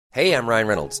Hey, I'm Ryan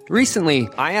Reynolds. Recently,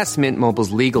 I asked Mint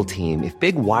Mobile's legal team if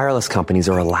big wireless companies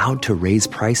are allowed to raise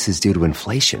prices due to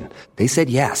inflation. They said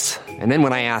yes. And then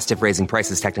when I asked if raising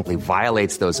prices technically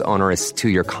violates those onerous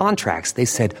two-year contracts, they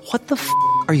said, "What the f***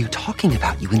 are you talking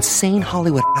about, you insane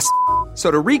Hollywood ass?" So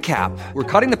to recap, we're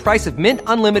cutting the price of Mint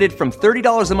Unlimited from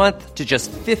 $30 a month to just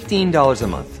 $15 a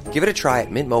month. Give it a try at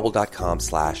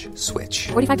mintmobile.com/switch.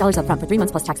 $45 up front for 3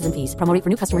 months plus taxes and fees. Promo rate for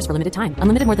new customers for limited time.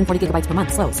 Unlimited more than 40 gigabytes per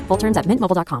month. Slows full terms at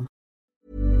mintmobile.com.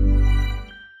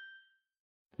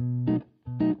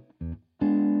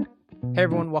 Hey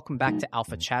everyone, welcome back to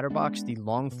Alpha Chatterbox, the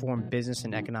long-form business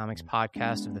and economics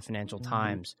podcast of the Financial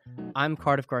Times. I'm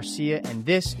Cardiff Garcia, and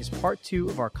this is part 2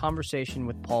 of our conversation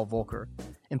with Paul Volcker.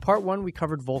 In part 1, we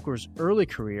covered Volcker's early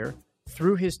career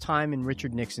through his time in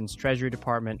Richard Nixon's Treasury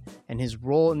Department and his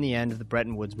role in the end of the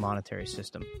Bretton Woods monetary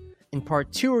system. In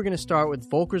part 2, we're going to start with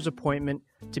Volcker's appointment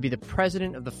to be the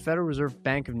president of the Federal Reserve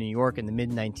Bank of New York in the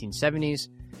mid-1970s,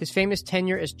 his famous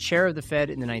tenure as chair of the Fed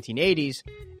in the 1980s,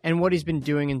 and what he's been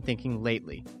doing and thinking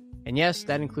lately. And yes,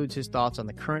 that includes his thoughts on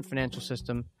the current financial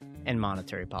system and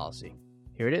monetary policy.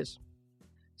 Here it is.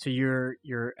 So you're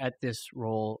at this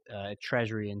role at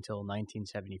Treasury until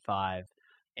 1975,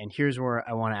 and here's where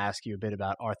I want to ask you a bit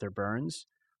about Arthur Burns.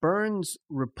 Burns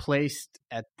replaced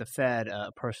at the Fed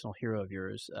a personal hero of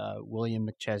yours, William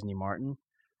McChesney Martin,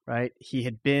 right?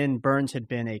 Burns had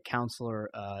been a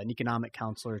counselor, an economic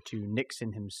counselor to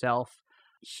Nixon himself.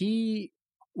 He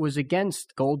was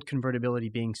against gold convertibility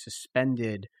being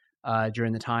suspended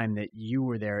during the time that you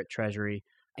were there at Treasury.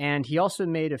 And he also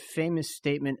made a famous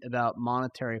statement about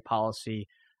monetary policy,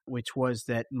 which was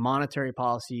that monetary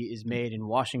policy is made in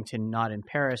Washington, not in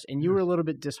Paris. And you were a little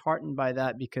bit disheartened by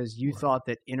that because you thought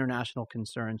that international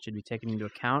concerns should be taken into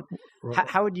account.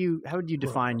 How would you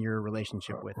define your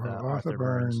relationship with Arthur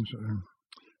Burns?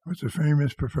 Was a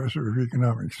famous professor of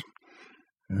economics,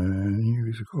 and he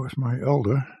was, of course, my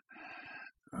elder.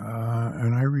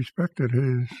 And I respected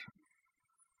his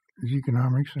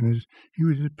economics, and he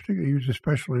was a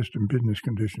specialist in business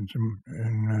conditions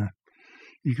and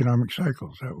economic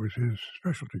cycles. That was his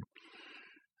specialty,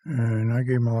 and I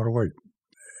gave him a lot of weight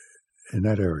in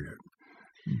that area.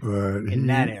 But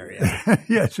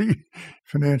yes,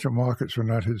 financial markets were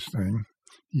not his thing.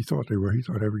 He thought they were. He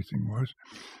thought everything was,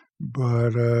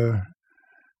 but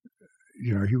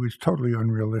he was totally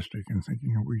unrealistic in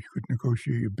thinking that we could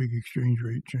negotiate a big exchange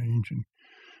rate change and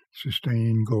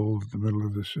sustain gold in the middle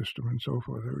of the system and so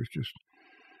forth. It was just,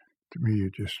 to me,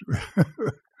 it just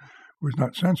was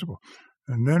not sensible.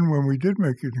 And then when we did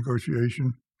make a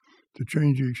negotiation to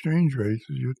change the exchange rates,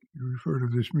 you refer to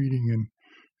this meeting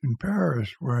in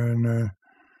Paris, when a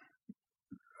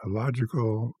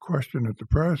logical question at the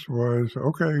press was,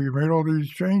 okay, you made all these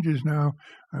changes now.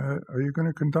 Are you going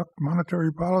to conduct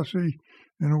monetary policy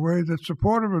in a way that's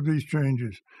supportive of these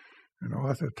changes? And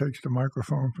Arthur takes the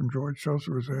microphone from George Shultz,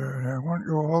 who was there, and I want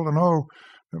you all to know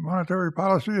that monetary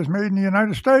policy is made in the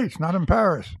United States, not in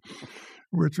Paris,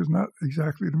 which is not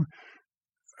exactly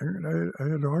I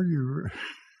had to argue.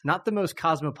 Not the most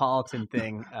cosmopolitan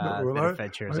thing that a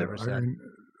Fed chair has ever said.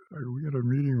 We had a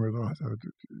meeting with Arthur,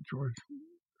 George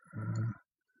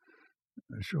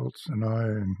Shultz and I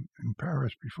in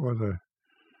Paris before the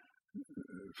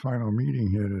final meeting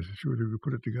here to see whether we could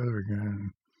put it together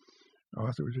again.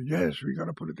 Arthur said, yes, we got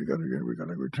to put it together again. We got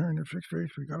to return to fixed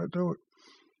rates. We got to do it.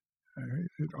 I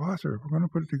said, Arthur, if we're going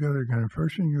to put it together again, the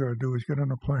first thing you got to do is get on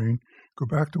a plane, go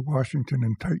back to Washington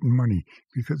and tighten money,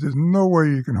 because there's no way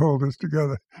you can hold us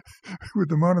together with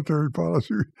the monetary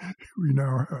policy we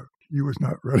now have. He was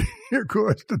not ready, of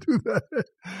course, to do that.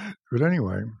 But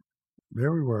anyway,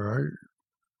 there we were.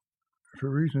 For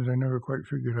reasons I never quite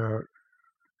figured out,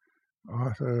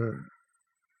 Arthur,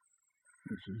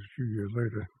 this is a few years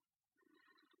later,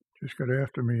 just got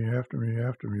after me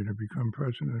to become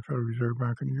president of the Federal Reserve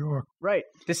Bank of New York. Right.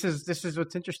 This is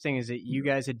what's interesting, is that you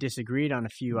guys had disagreed on a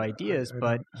few ideas,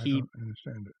 but I don't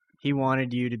understand it. He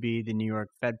wanted you to be the New York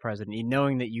Fed president,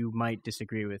 knowing that you might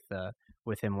disagree with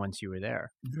him once you were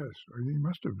there. Yes, he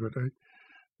must have, but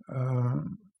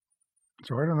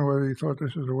so I don't know whether he thought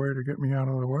this was a way to get me out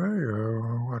of the way or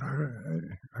what.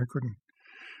 I couldn't.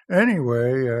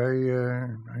 Anyway,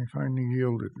 I finally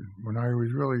yielded when I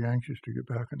was really anxious to get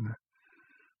back in the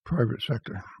private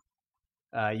sector.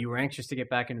 You were anxious to get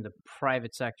back into the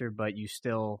private sector, but you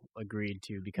still agreed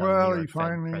to become New York he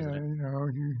finally, Fed president.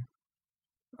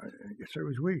 I guess I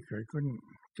was weak. I couldn't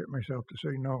get myself to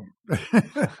say no.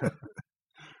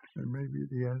 And maybe at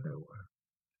the end,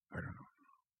 I don't know.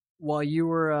 While you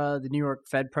were the New York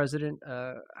Fed president,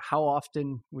 how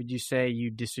often would you say you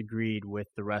disagreed with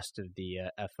the rest of the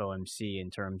FOMC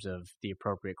in terms of the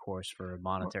appropriate course for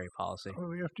monetary policy? Well,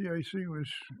 the FDIC was,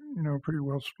 pretty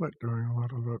well split during a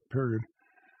lot of that period.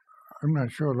 I'm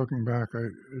not sure, looking back,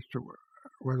 as to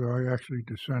whether I actually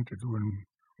dissented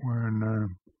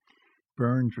when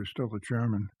Burns was still the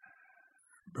chairman,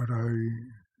 but I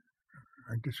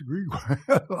disagreed quite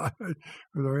a lot.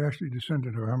 Whether I actually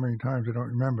dissented or how many times, I don't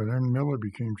remember. Then Miller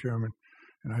became chairman,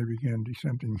 and I began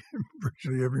dissenting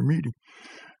virtually every meeting,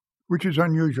 which is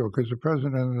unusual because the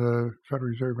president of the Federal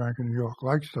Reserve Bank of New York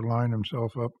likes to line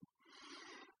himself up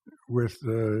with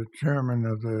the chairman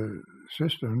of the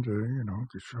system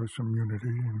to show some unity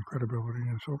and credibility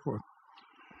and so forth.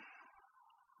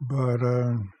 But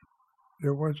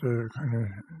there was a kind of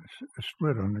a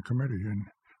split on the committee, and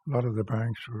a lot of the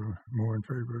banks were more in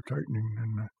favor of tightening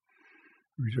than the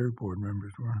Reserve Board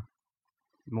members were.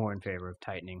 More in favor of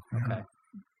tightening. Yeah.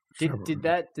 Okay. Did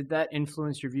that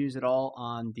influence your views at all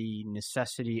on the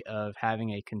necessity of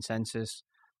having a consensus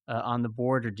on the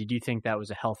board, or did you think that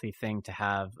was a healthy thing to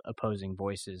have opposing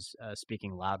voices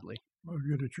speaking loudly? Well, if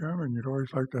you're the chairman, you'd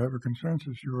always like to have a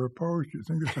consensus. You're opposed. You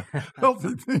think it's a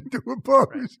healthy thing to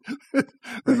oppose. Right.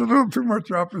 There's a little too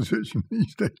much opposition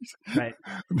these days. Right.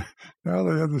 Now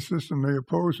they have the system. They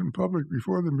oppose in public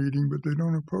before the meeting, but they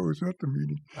don't oppose at the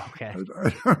meeting. Okay. I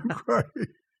don't quite.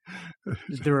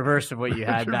 The reverse of what you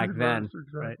had back then.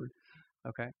 Exactly. Right.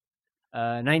 Okay.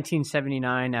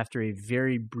 1979, after a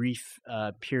very brief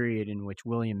period in which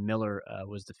William Miller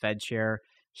was the Fed chair,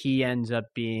 he ends up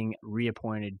being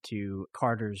reappointed to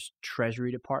Carter's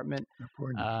Treasury Department.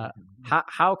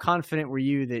 How confident were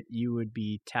you that you would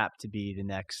be tapped to be the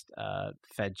next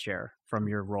Fed chair from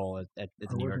your role at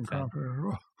the New York Fed? I wasn't confident at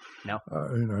all. No?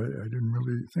 I didn't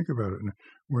really think about it. And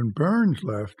when Burns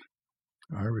left,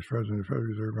 I was president of the Federal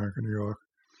Reserve Bank of New York.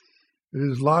 It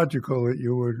is logical that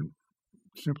you would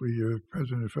simply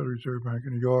president of the Federal Reserve Bank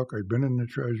of New York. I'd been in the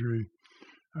Treasury.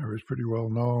 I was pretty well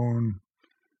known.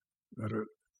 That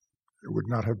it would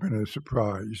not have been a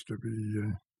surprise to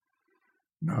be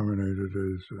nominated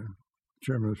as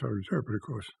chairman of the Federal Reserve, but of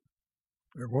course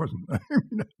it wasn't.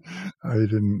 I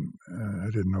didn't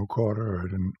know Carter.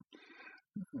 It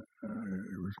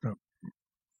was not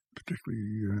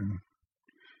particularly.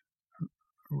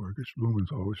 I guess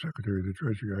Blumenthal was Secretary of the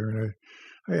Treasury.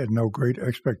 I had no great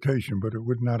expectation, but it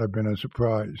would not have been a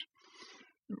surprise.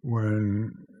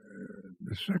 When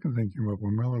the second thing came up,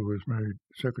 when Miller was made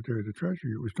Secretary of the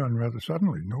Treasury, it was done rather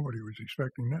suddenly. Nobody was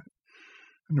expecting that.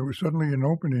 And there was suddenly an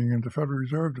opening in the Federal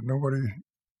Reserve that nobody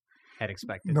had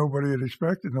expected. Nobody had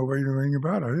expected. Nobody knew anything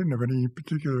about it. I didn't have any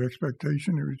particular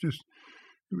expectation.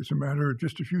 It was a matter of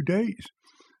just a few days.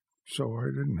 So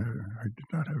I did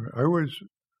not have it.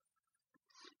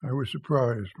 I was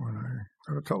surprised when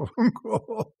I got a telephone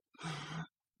call.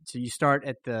 So you start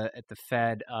at the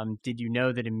Fed. Did you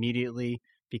know that immediately,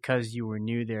 because you were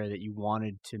new there, that you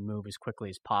wanted to move as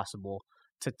quickly as possible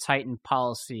to tighten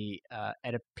policy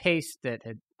at a pace that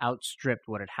had outstripped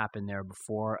what had happened there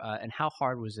before? And how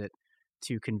hard was it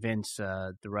to convince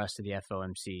the rest of the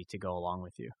FOMC to go along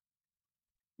with you?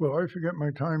 Well, I forget my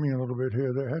timing a little bit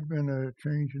here. There had been a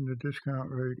change in the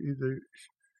discount rate either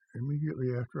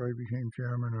immediately after I became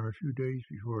chairman or a few days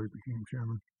before I became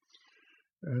chairman.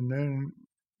 And then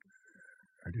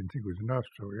I didn't think it was enough,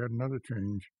 so we had another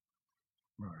change,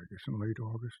 I guess in late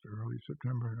August or early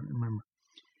September, I don't remember.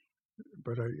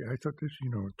 But I thought this,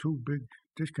 two big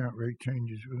discount rate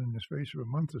changes within the space of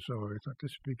a month or so. I thought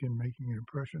this would begin making an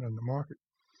impression on the market.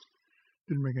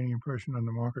 Didn't make any impression on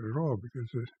the market at all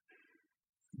because the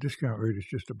discount rate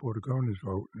is just a Board of Governors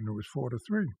vote, and it was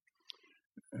 4-3.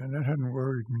 And that hadn't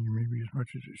worried me maybe as much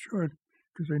as it should,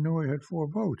 because I knew I had 4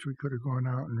 votes. We could have gone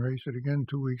out and raised it again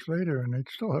 2 weeks later, and they'd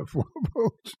still have 4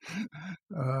 votes.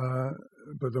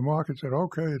 But the market said,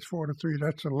 okay, it's 4-3.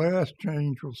 That's the last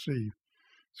change we'll see.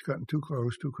 It's gotten too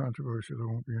close, too controversial. There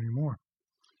won't be any more.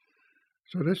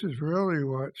 So this is really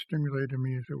what stimulated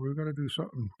me, is that we've got to do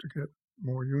something to get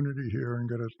more unity here and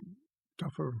get a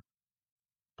tougher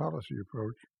policy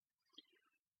approach.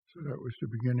 So that was the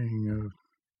beginning of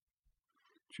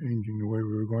changing the way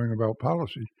we were going about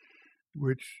policy,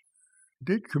 which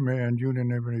did command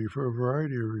unanimity for a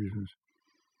variety of reasons.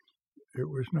 It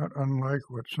was not unlike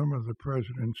what some of the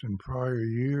presidents in prior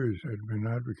years had been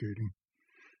advocating.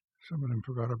 Some of them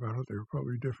forgot about it. They were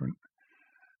probably different,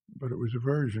 but it was a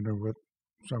version of what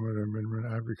some of them had been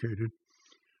advocated.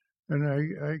 And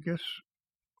I guess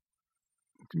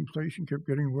inflation kept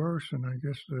getting worse, and I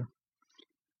guess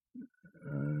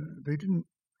they didn't.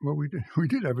 Well, we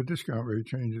did have a discount rate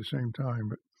change at the same time,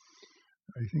 but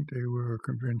I think they were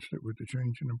convinced that with the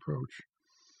change in approach,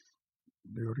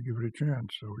 they ought to give it a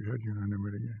chance. So we had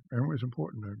unanimity, and it was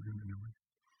important to have unanimity.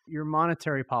 Your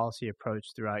monetary policy approach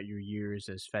throughout your years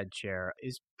as Fed chair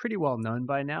is pretty well known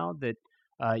by now that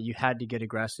you had to get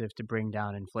aggressive to bring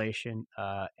down inflation,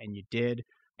 and you did.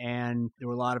 And there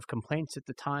were a lot of complaints at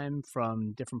the time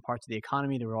from different parts of the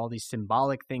economy. There were all these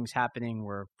symbolic things happening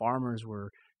where farmers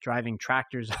were driving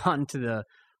tractors onto the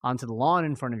lawn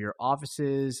in front of your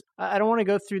offices. I don't want to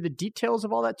go through the details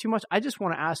of all that too much. I just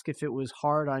want to ask if it was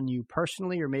hard on you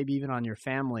personally or maybe even on your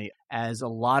family, as a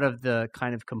lot of the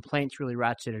kind of complaints really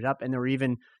ratcheted up. And there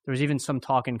was even some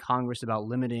talk in Congress about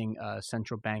limiting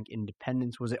central bank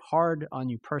independence. Was it hard on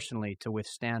you personally to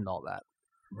withstand all that?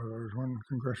 Well, there was one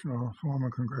former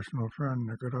congressional friend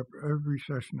that got up every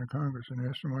session of Congress and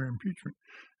asked for my impeachment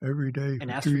every day and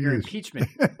for asked 2 for years. Your impeachment.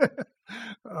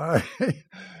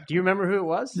 Do you remember who it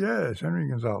was? Yes, Henry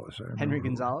Gonzalez. Henry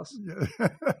Gonzalez? Yeah.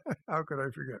 How could I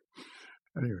forget?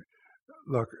 Anyway,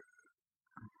 look,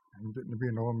 I'm getting to be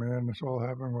an old man. This all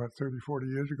happened, 30, 40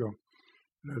 years ago.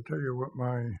 And I'll tell you what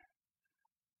my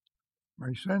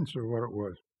sense of what it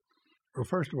was. Well,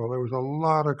 first of all, there was a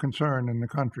lot of concern in the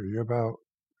country about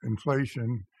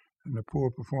inflation and the poor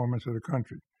performance of the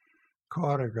country.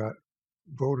 Carter got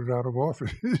voted out of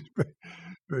office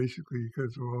basically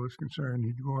because of all this concern.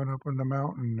 He'd gone up on the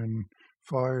mountain and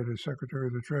fired as Secretary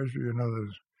of the Treasury and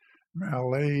others.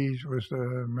 Malaise was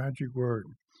the magic word.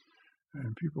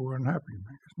 And people were unhappy.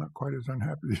 It's not quite as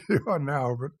unhappy as they are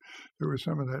now, but there was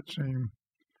some of that same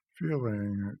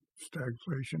feeling that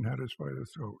stagflation had us by the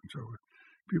throat. And so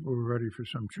people were ready for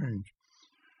some change.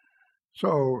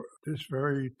 So this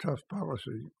very tough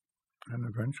policy and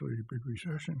eventually a big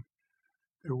recession,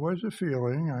 there was a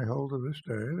feeling, I hold to this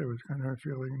day, there was kind of a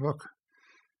feeling, look,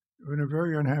 we're in a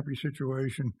very unhappy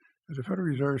situation. The Federal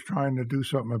Reserve is trying to do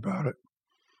something about it.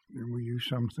 And we use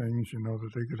some things,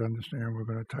 that they could understand. We're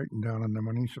going to tighten down on the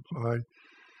money supply.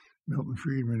 Milton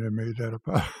Friedman had made that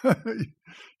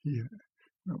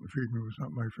Milton Friedman was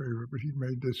not my favorite, but he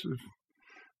made this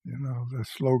the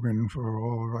slogan for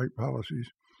all the right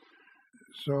policies.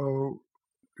 So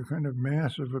the kind of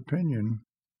mass of opinion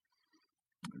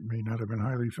may not have been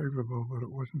highly favorable, but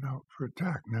it wasn't out for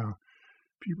attack. Now,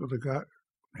 people that got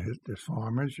hit, the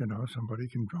farmers, somebody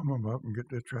can drum them up and get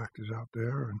their tractors out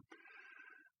there. And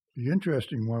the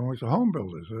interesting one was the home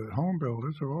builders. The home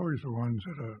builders are always the ones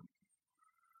that are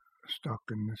stuck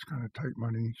in this kind of tight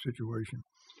money situation.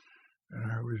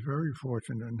 And I was very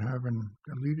fortunate in having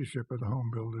the leadership of the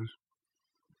home builders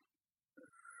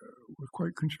was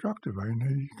quite constructive.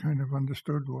 They kind of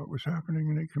understood what was happening,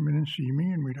 and they'd come in and see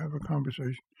me, and we'd have a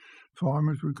conversation.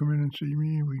 Farmers would come in and see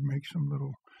me, and we'd make some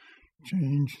little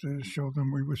change to show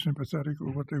them we were sympathetic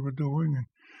with what they were doing. And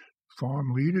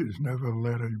farm leaders never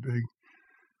led a big,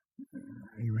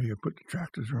 he may have put the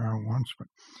tractors around once,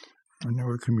 and there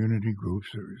were community groups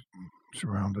that would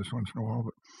surround us once in a while.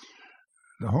 But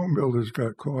the home builders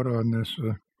got caught on this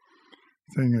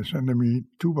thing of sending me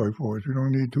 2x4s. We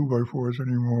don't need 2x4s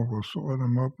anymore. We'll saw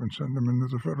them up and send them into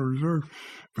the Federal Reserve.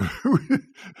 But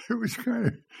it was kind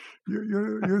of,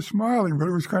 you're smiling, but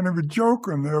it was kind of a joke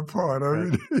on their part.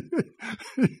 Right.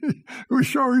 It was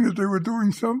showing that they were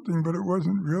doing something, but it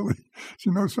wasn't really.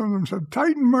 Some of them said,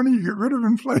 tighten money, get rid of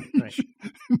inflation.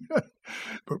 Right.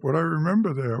 But what I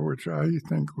remember there, which I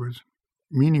think was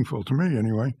meaningful to me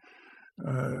anyway,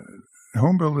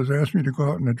 home builders asked me to go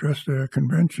out and address their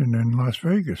convention in Las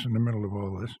Vegas in the middle of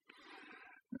all this.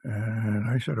 And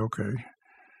I said, okay.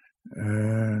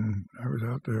 And I was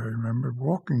out there, I remember,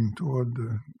 walking toward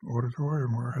the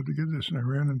auditorium where I had to give this, and I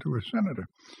ran into a senator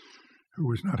who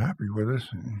was not happy with us.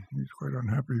 And he was quite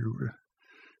unhappy with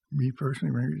me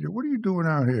personally. He said, what are you doing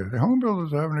out here? The home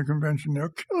builders are having a convention. They'll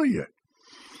kill you.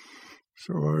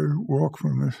 So I walked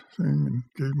from this thing and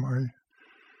gave my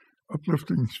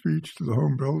uplifting speech to the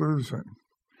home builders. And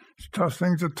it's tough,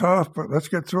 things are tough, but let's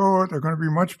get through it. They're going to be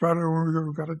much better when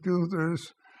we've got to do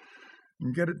this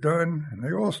and get it done. And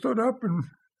they all stood up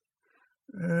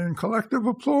and collective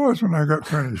applause when I got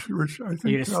finished, which I think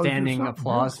you standing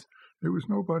applause. There was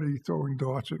nobody throwing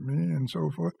darts at me and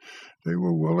so forth. They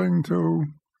were willing to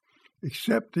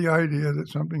accept the idea that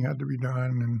something had to be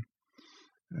done, and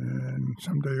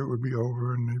someday it would be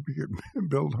over and they'd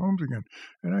build homes again.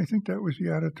 And I think that was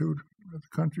the attitude of the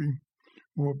country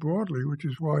more broadly, which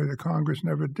is why the Congress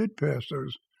never did pass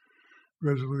those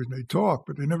resolutions. They talked,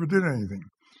 but they never did anything.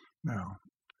 Now,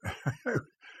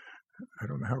 I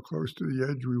don't know how close to the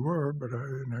edge we were, but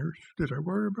did I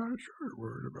worry about it? Sure, I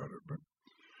worried about it.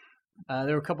 But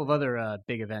there were a couple of other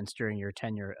big events during your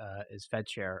tenure as Fed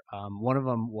chair. One of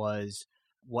them was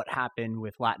what happened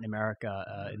with Latin America,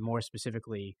 and more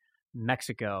specifically,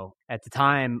 Mexico. At the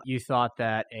time, you thought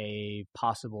that a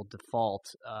possible default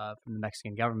from the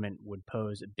Mexican government would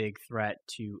pose a big threat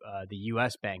to the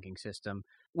U.S. banking system.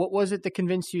 What was it that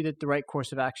convinced you that the right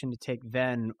course of action to take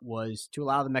then was to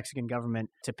allow the Mexican government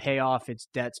to pay off its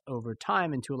debts over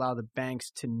time and to allow the banks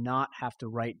to not have to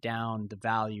write down the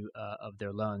value of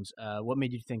their loans? What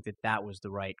made you think that that was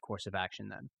the right course of action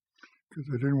then?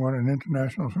 Because they didn't want an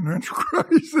international financial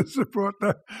crisis.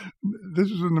 That. This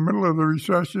is in the middle of the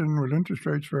recession with interest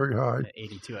rates very high.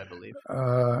 82, I believe.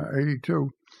 82.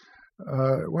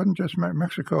 It wasn't just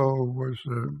Mexico was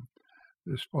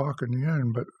the spark in the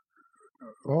end, but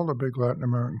all the big Latin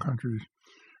American countries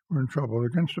were in trouble.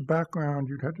 Against the background,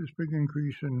 you'd had this big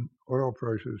increase in oil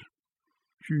prices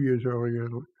a few years earlier.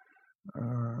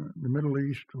 The Middle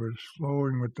East was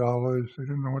flowing with dollars. They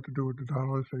didn't know what to do with the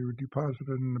dollars. They were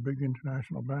deposited in the big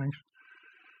international banks,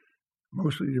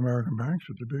 mostly the American banks,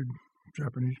 but the big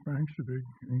Japanese banks, the big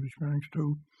English banks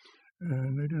too.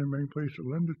 And they didn't have any place to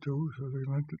lend it to, so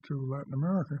they lent it to Latin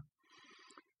America.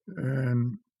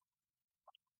 And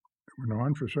it went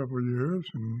on for several years,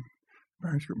 and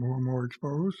banks got more and more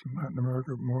exposed, and Latin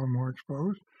America got more and more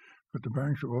exposed. But the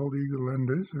banks were all eager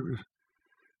lenders. It was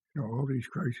all these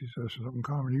crises have something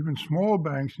common. Even small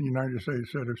banks in the United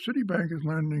States said, if Citibank is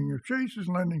lending, if Chase is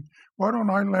lending, why don't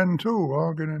I lend too?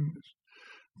 I'll get in this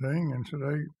thing. And so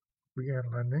they began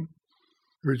lending.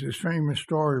 There's this famous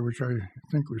story, which I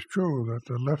think was true, that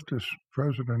the leftist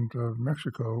president of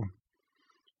Mexico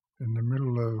in the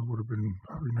middle of, would have been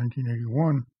probably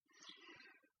 1981,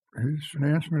 his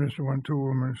finance minister went to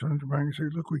him and central bank and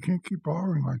said, look, we can't keep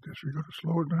borrowing like this. We've got to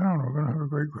slow it down. We're going to have a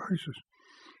great crisis.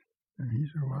 And he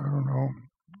said, well, I don't know.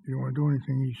 You don't want to do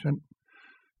anything. He sent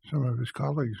some of his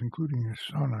colleagues, including his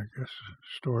son, I guess,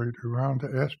 story around to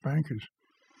ask bankers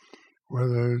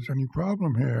whether there's any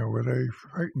problem here. Were they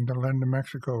frightened to lend to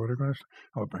Mexico? Were they going to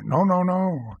say,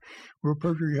 no. We're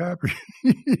perfectly happy.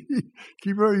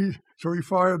 Keep it. So he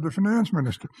fired the finance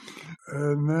minister.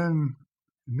 And then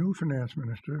the new finance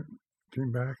minister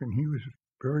came back, and he was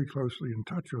very closely in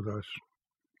touch with us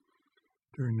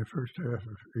during the first half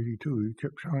of 82. He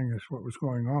kept telling us what was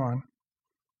going on.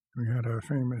 We had our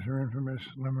famous or infamous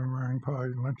lemon meringue pie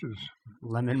lunches.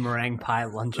 Lemon meringue pie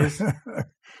lunches?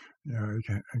 Yeah,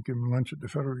 I give him lunch at the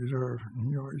Federal Reserve, and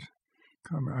he always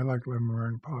comment, I like lemon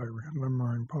meringue pie. We had lemon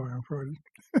meringue pie on Fridays.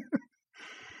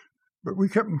 But we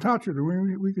kept in touch with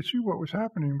it. We could see what was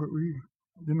happening, but we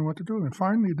didn't know what to do. And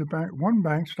finally, one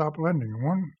bank stopped lending.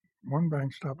 One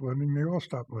bank stopped lending. They all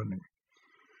stopped lending.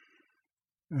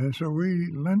 And so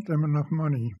we lent them enough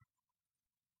money,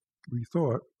 we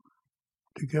thought,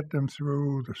 to get them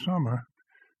through the summer.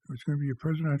 It was going to be a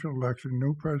presidential election.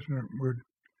 No president would,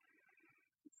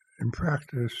 in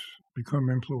practice, become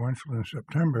influential in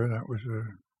September. That was a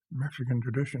Mexican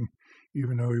tradition,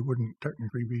 even though he wouldn't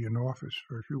technically be in office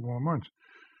for a few more months.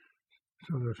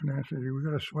 So the financial, we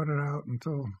got to sweat it out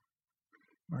until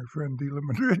my friend D.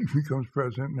 Madrid becomes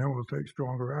president, and then we'll take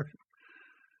stronger action.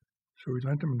 So we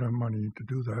lent them enough money to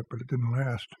do that, but it didn't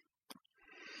last.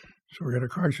 So we had a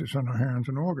crisis on our hands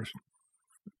in August.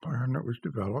 The plan that was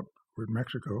developed with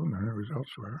Mexico, and then it was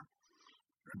elsewhere.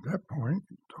 At that point,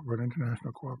 talk about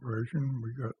international cooperation,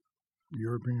 we got the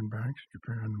European banks,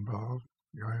 Japan involved,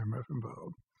 the IMF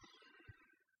involved.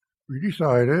 We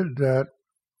decided that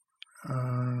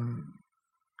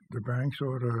the banks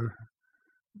ought to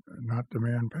not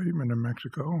demand payment in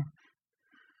Mexico.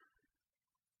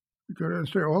 You got to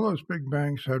understand, all those big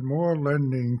banks had more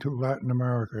lending to Latin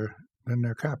America than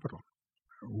their capital,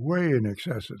 way in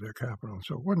excess of their capital.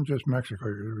 So it wasn't just Mexico.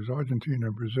 It was Argentina,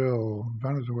 Brazil,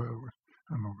 Venezuela,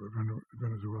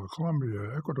 Venezuela,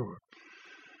 Colombia, Ecuador.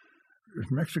 If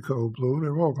Mexico blew, they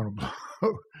were all going to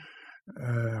blow.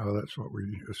 Well, that's what we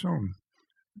assumed.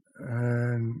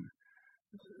 And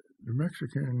the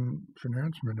Mexican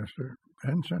finance minister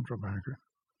and central banker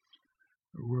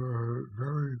were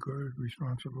very good,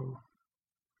 responsible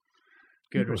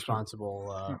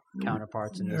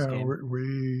counterparts in this game.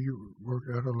 We worked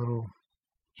out a little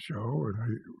show,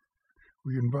 and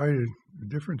we invited, the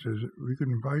difference is we could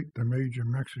invite the major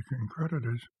Mexican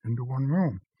creditors into one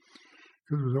room,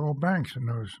 because it was all banks in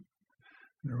those.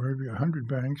 There were maybe 100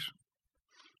 banks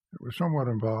that were somewhat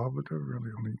involved, but there were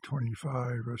really only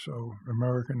 25 or so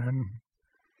American and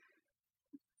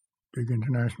big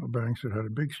international banks that had a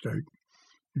big stake.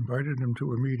 Invited them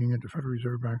to a meeting at the Federal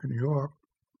Reserve Bank of New York,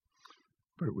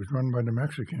 but it was run by the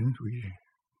Mexicans. We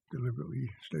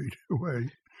deliberately stayed away.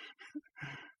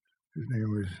 His name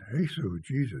was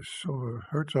Jesus Silva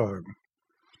Herzog,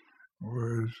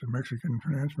 was the Mexican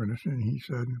finance minister, and he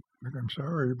said, look, I'm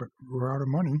sorry, but we're out of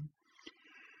money.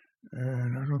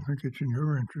 And I don't think it's in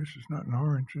your interest. It's not in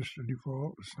our interest to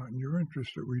default. It's not in your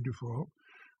interest that we default.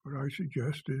 What I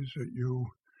suggest is that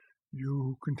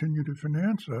you continue to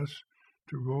finance us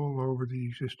to roll over the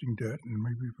existing debt and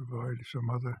maybe provide some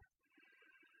other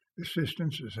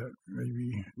assistances that may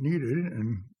be needed,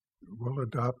 and we'll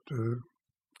adopt a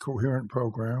coherent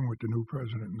program with the new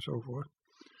president and so forth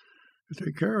to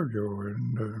take care of you.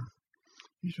 And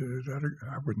he said,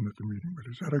 I wasn't at the meeting, but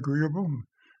is that agreeable? And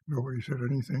nobody said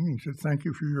anything. He said, thank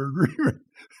you for your agreement.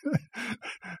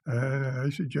 I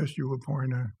suggest you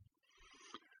appoint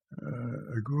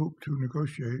a group to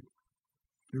negotiate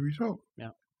the result.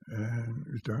 Yeah. And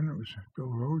it was done. It was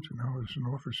Bill Rhodes, and now there's an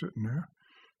officer sitting there,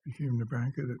 became the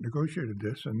banker that negotiated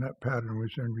this, and that pattern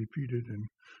was then repeated in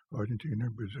Argentina,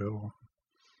 Brazil,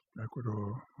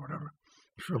 Ecuador, whatever,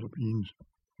 Philippines,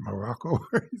 Morocco,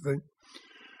 anything.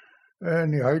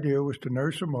 And the idea was to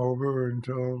nurse them over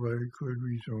until they could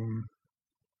resume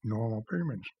normal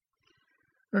payments.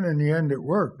 And in the end, it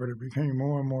worked, but it became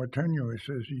more and more tenuous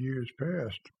as the years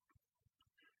passed.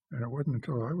 And it wasn't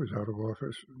until I was out of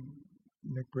office,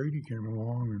 Nick Brady came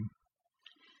along and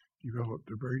developed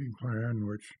the Brady Plan,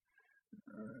 which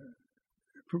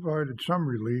provided some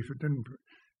relief. It didn't.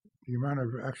 The amount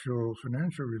of actual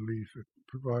financial relief it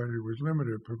provided was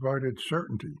limited. It provided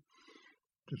certainty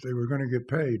that they were going to get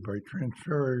paid by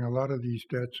transferring a lot of these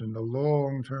debts into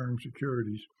long-term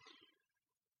securities,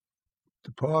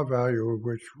 the par value of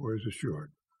which was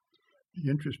assured. The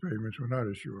interest payments were not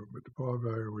assured, but the par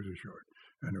value was assured.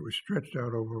 And it was stretched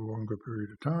out over a longer period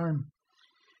of time,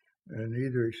 and they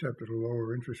either accepted a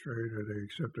lower interest rate or they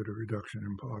accepted a reduction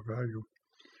in par value.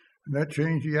 And that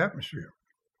changed the atmosphere.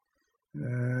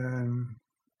 And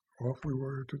off we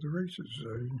were to the races.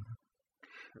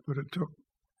 But it took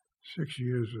 6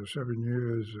 years or 7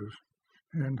 years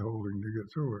of hand-holding to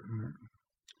get through it.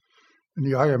 And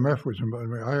the IMF was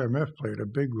involved. The IMF played a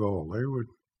big role. They would,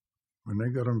 when they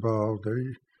got involved,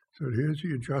 they said, here's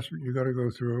the adjustment you got to go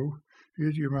through.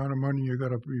 Here's the amount of money you got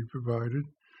to be provided.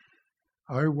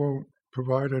 I won't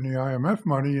provide any IMF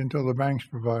money until the banks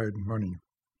provide money.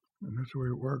 And that's the way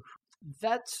it works.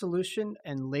 That solution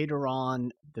and later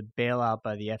on the bailout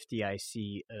by the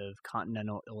FDIC of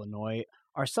continental Illinois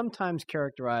are sometimes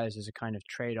characterized as a kind of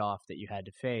trade-off that you had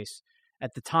to face.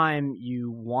 At the time, you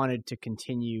wanted to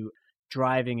continue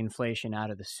driving inflation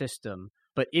out of the system,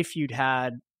 but if you'd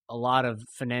had a lot of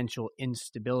financial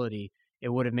instability, it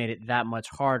would have made it that much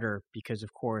harder because,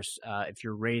 of course, if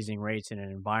you're raising rates in an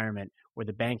environment where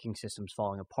the banking system's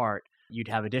falling apart, you'd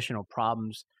have additional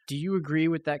problems. Do you agree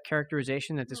with that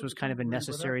characterization that this was kind of a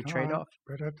necessary trade-off?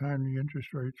 By that time, the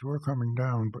interest rates were coming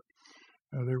down, but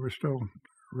they were still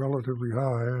relatively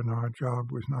high, and our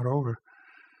job was not over.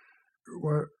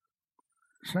 What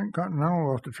sent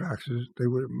Continental off the tracks is they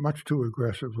were much too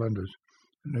aggressive lenders,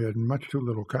 and they had much too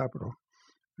little capital,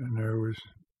 and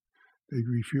they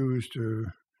refused to.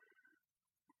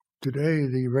 Today,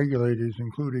 the regulators,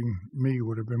 including me,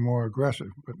 would have been more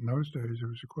aggressive, but in those days, it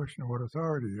was a question of what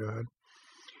authority you had.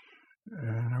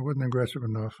 And I wasn't aggressive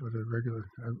enough for the regular.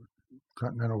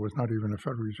 Continental was not even a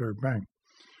Federal Reserve Bank.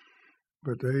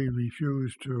 But they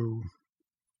refused to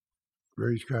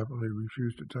raise capital. They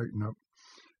refused to tighten up.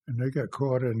 And they got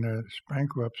caught in this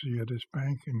bankruptcy of this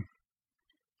bank in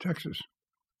Texas,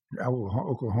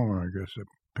 Oklahoma, I guess,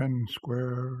 Penn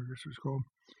Square, I guess it's called.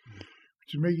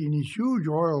 Which is making these huge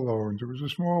oil loans. It was a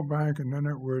small bank, and then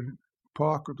it would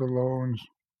park the loans,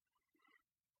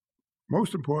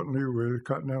 most importantly with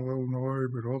Continental Illinois,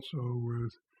 but also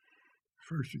with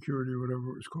First Security,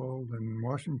 whatever it was called, in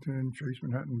Washington, Chase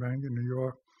Manhattan Bank in New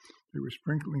York. It was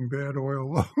sprinkling bad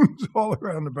oil loans all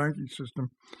around the banking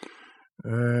system.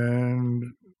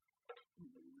 And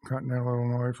Continental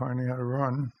Illinois finally had a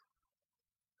run.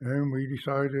 And we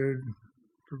decided,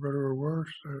 for better or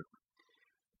worse, that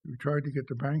we tried to get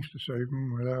the banks to save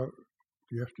them without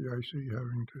the FDIC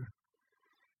having to,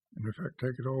 in effect,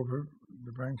 take it over.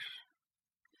 The banks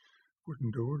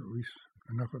wouldn't do it, at least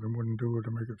enough of them wouldn't do it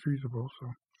to make it feasible.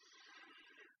 So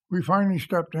we finally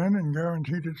stepped in and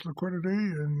guaranteed its liquidity,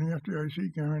 and the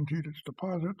FDIC guaranteed its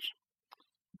deposits,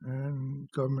 and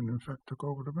government, in fact, took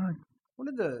over the bank. One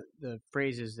of the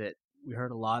phrases that we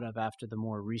heard a lot of after the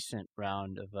more recent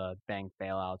round of bank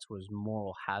bailouts was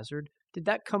moral hazard. Did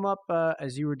that come up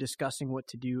as you were discussing what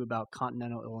to do about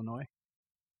continental Illinois?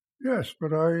 Yes,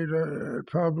 but I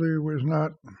probably was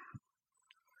not.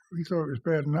 We thought it was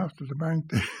bad enough that the bank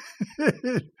did.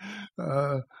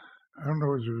 I don't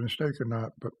know if it was a mistake or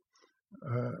not, but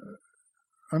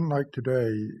unlike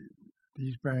today,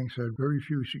 these banks had very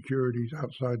few securities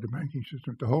outside the banking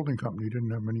system. The holding company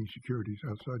didn't have many securities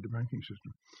outside the banking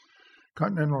system.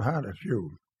 Continental had a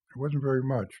few. It wasn't very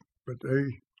much, But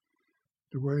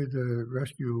the way the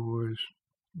rescue was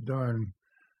done,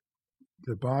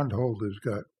 the bondholders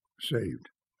got saved.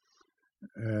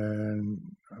 And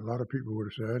a lot of people would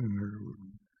have said, and it would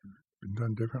have been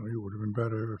done differently, it would have been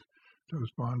better if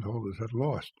those bondholders had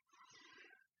lost.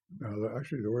 Now,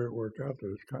 actually, the way it worked out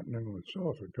is Continental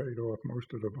itself had paid off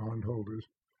most of the bondholders.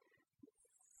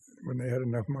 When they had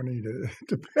enough money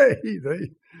to pay,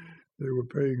 they were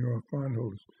paying off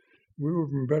bondholders. We would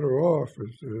have been better off,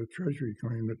 as the Treasury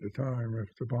claimed at the time,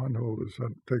 if the bondholders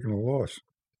had taken a loss.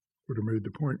 Would have made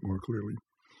the point more clearly.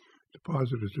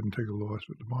 Depositors didn't take a loss,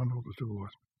 but the bondholders took a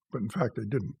loss. But in fact, they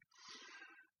didn't.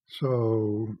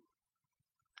 So,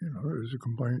 there's a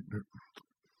complaint that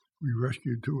we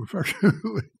rescued too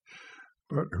effectively.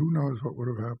 But who knows what would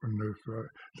have happened if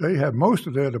they had most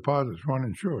of their deposits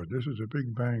uninsured. This is a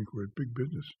big bank with big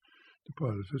business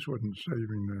deposits. This wasn't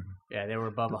saving the... Yeah, they were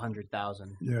above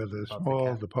 100,000. Yeah, the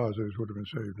small depositors would have been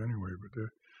saved anyway.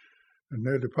 And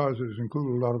their depositors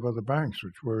included a lot of other banks,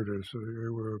 which were this. They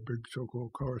were a big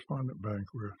so-called correspondent bank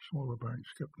where smaller banks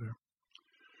kept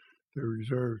their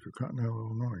reserves of Continental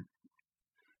Illinois.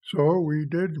 So we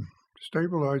did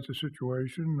stabilize the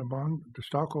situation. The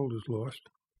stockholders lost.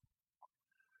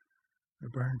 The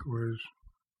bank was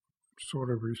sort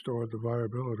of restored the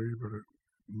viability, but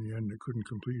in the end, it couldn't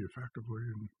complete effectively.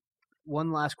 And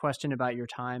one last question about your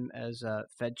time as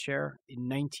Fed chair. In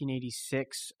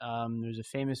 1986, there was a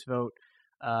famous vote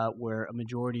where a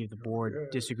majority of the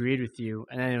board disagreed with you,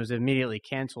 and then it was immediately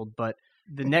canceled. But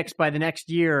by the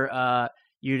next year,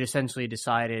 you'd essentially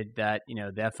decided that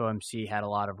the FOMC had a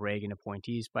lot of Reagan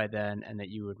appointees by then, and that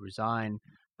you would resign.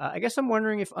 I guess I'm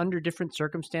wondering if under different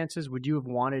circumstances, would you have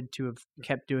wanted to have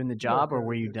kept doing the job, or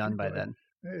were you done by then?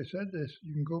 I said this.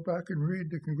 You can go back and read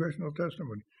the congressional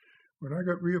testimony. When I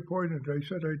got reappointed, I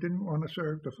said I didn't want to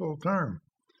serve the full term.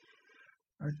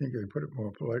 I think I put it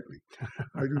more politely.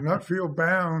 I do not feel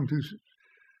bound to.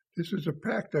 This is a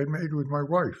pact I made with my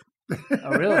wife.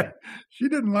 Oh, really? She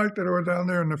didn't like that I went down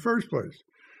there in the first place.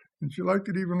 And she liked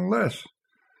it even less.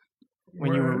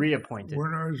 When you were reappointed?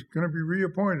 When I was going to be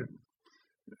reappointed.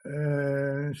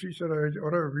 And she said I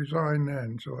ought to resign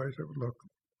then. So I said, look,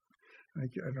 I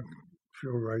don't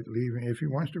feel right leaving. If he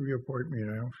wants to reappoint me,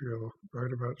 and I don't feel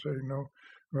right about saying no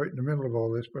right in the middle of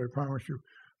all this, but I promise you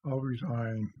I'll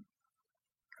resign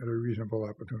at a reasonable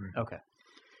opportunity. Okay.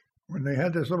 When they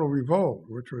had this little revolt,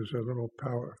 which was a little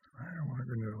power, I don't want to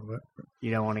go into all that. But,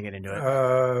 you don't want to get into it?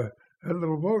 That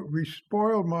little vote, we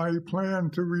spoiled my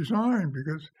plan to resign,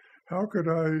 because how could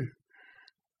I,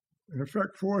 in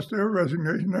effect, force their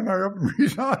resignation, then I up and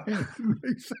resign? It didn't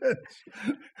make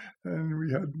sense. And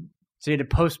we had... So you had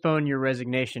to postpone your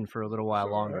resignation for a little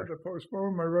while longer. I had to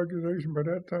postpone my resignation. By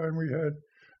that time, we had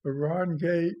Iran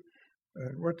Gate.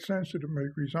 What sense did it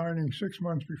make resigning 6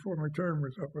 months before my term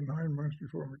was up and 9 months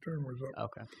before my term was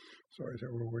up? Okay. So I said,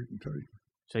 we'll wait until...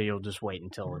 So you'll just wait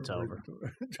until it's over. Until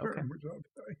the term was up.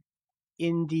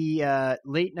 In the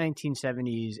late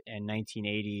 1970s and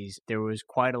 1980s, there was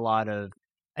quite a lot of,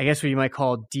 I guess what you might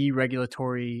call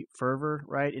deregulatory fervor,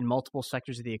 right, in multiple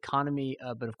sectors of the economy.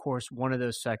 But of course, one of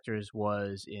those sectors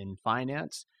was in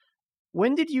finance.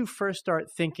 When did you first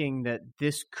start thinking that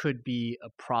this could be a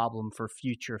problem for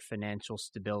future financial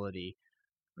stability?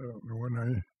 I don't know when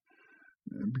I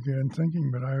began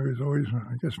thinking, but I was always,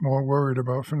 I guess, more worried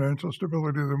about financial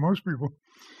stability than most people,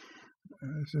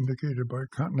 as indicated by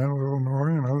Continental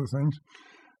Illinois and other things.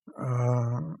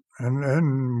 And then,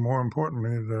 more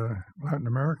importantly, the Latin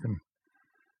American.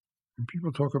 When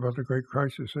people talk about the Great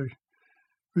Crisis, it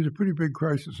was a pretty big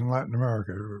crisis in Latin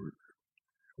America.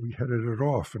 We headed it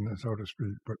off, so to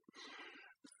speak, but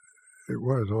it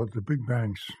was. All the big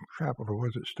banks' capital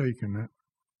was at stake in that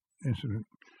incident.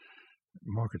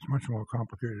 The market's much more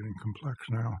complicated and complex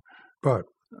now. But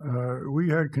we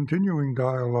had continuing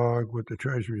dialogue with the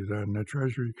Treasury then. The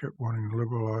Treasury kept wanting to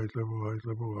liberalize.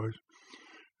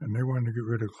 And they wanted to get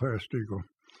rid of Glass-Steagall.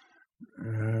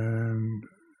 And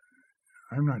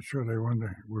I'm not sure they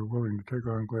were willing to take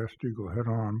on Glass-Steagall head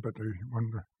on, but they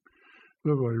wanted to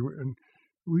liberalize. And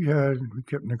we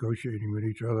kept negotiating with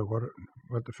each other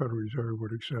what the Federal Reserve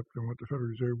would accept and what the Federal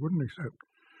Reserve wouldn't accept.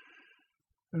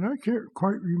 And I can't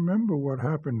quite remember what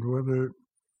happened, whether it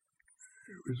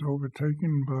was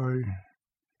overtaken by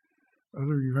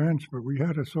other events, but we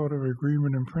had a sort of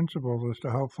agreement in principle as to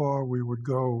how far we would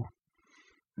go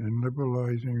in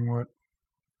liberalizing what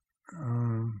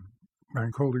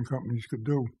bank holding companies could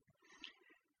do.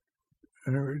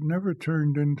 And it never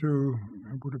turned into,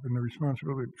 it would have been the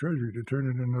responsibility of the Treasury to turn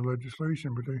it into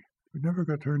legislation, but it never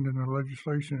got turned into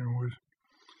legislation and was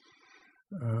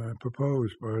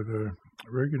proposed by the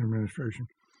Reagan administration.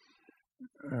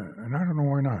 And I don't know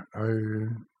why not.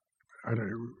 I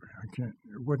can't.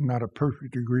 It was not a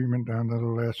perfect agreement down to the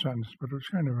last sentence, but it was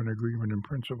kind of an agreement in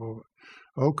principle.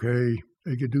 Okay,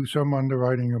 they could do some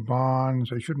underwriting of bonds.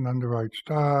 They shouldn't underwrite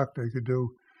stock. They could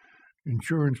do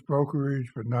insurance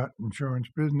brokerage, but not insurance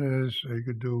business. They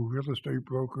could do real estate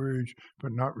brokerage,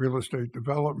 but not real estate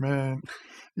development.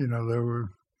 There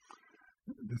were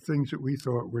the things that we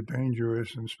thought were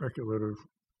dangerous and speculative.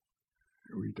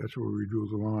 That's where we drew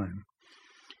the line.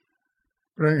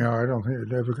 But anyhow, I don't think it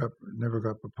never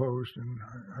got proposed, and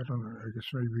I don't know. I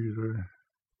guess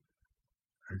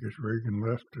Reagan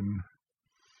left, and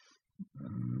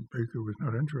Baker was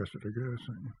not interested. I guess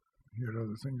and he had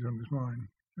other things on his mind.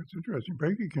 That's interesting.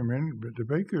 Baker came in, but the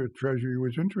Baker Treasury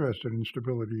was interested in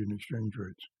stability in exchange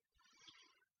rates.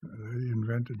 They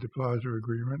invented the Plaza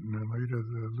Agreement and then later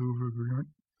the Louvre Agreement,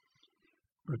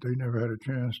 but they never had a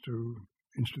chance to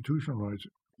institutionalize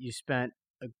it. You spent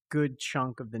a good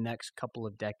chunk of the next couple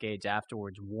of decades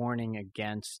afterwards warning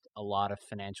against a lot of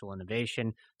financial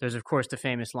innovation. There's, of course, the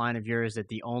famous line of yours that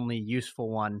the only useful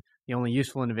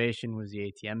innovation was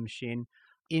the ATM machine.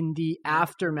 In the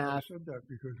aftermath... I said that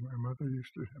because my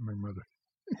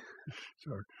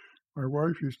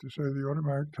wife used to say the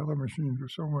automatic teller machines were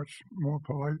so much more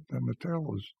polite than the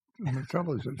tellers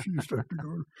that she used to have to go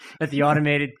to. That the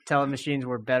automated teller machines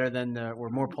were were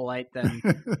more polite than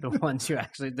the ones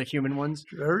the human ones?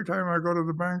 Every time I go to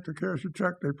the bank to cash a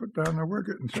check, they put down their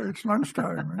wicket and say it's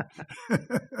lunchtime.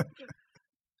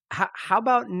 How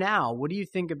about now? What do you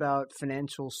think about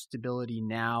financial stability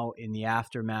now in the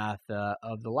aftermath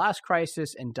of the last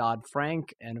crisis and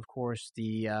Dodd-Frank, and of course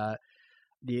the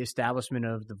establishment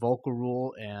of the Volcker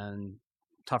Rule and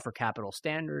tougher capital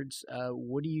standards?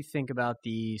 What do you think about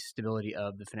the stability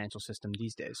of the financial system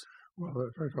these days? Well,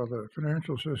 first of all, the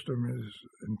financial system is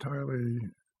entirely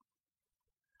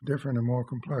different and more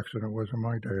complex than it was in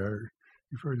my day.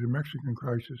 You've heard the Mexican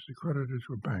crisis, the creditors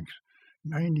were banks.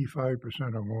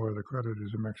 95% or more of the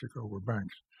creditors in Mexico were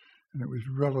banks, and it was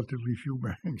relatively few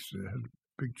banks that had a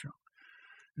big chunk.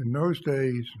 In those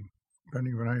days,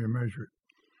 depending on how you measure it,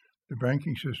 the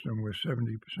banking system was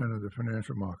 70% of the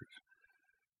financial markets.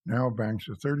 Now banks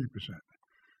are 30%.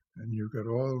 And you've got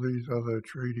all these other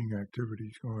trading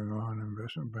activities going on,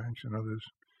 investment banks and others.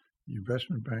 The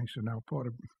investment banks are now part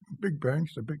of big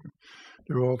banks.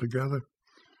 They're all together.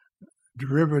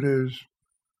 Derivatives,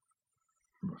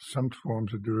 some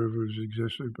forms of derivatives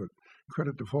existed, but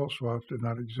credit default swaps did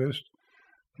not exist.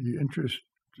 The interest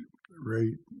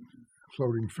rate,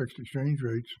 floating fixed exchange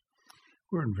rates,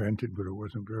 were invented, but it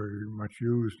wasn't very much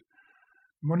used.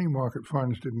 Money market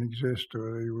funds didn't exist,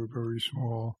 or they were very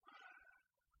small.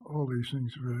 All these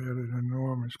things have added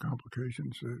enormous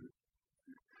complications.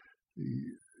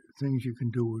 The things you can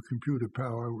do with computer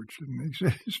power, which didn't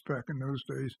exist back in those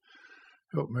days,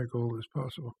 helped make all this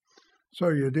possible. So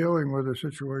you're dealing with a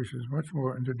situation that's much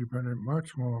more interdependent,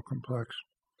 much more complex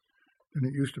than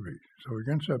it used to be. So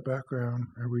against that background,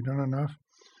 have we done enough?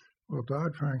 Well,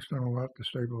 Dodd-Frank's done a lot to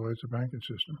stabilize the banking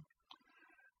system,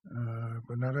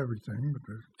 but not everything. But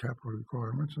the capital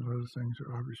requirements and other things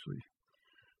are obviously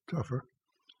tougher.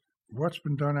 What's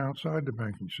been done outside the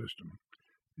banking system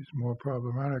is more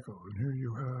problematical. And here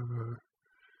you have a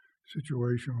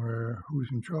situation where who's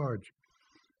in charge?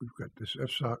 We've got this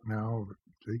FSOC now, but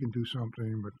they can do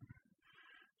something, but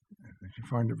you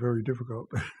find it very difficult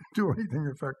to do anything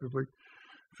effectively.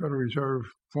 Federal Reserve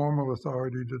formal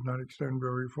authority did not extend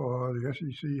very far. The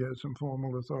SEC has some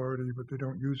formal authority, but they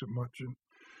don't use it much, and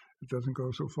it doesn't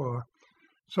go so far.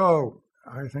 So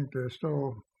I think there's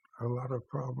still a lot of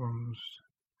problems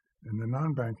in the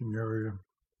non-banking area,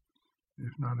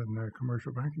 if not in the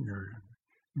commercial banking area,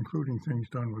 including things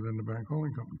done within the bank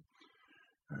holding company.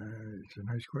 It's a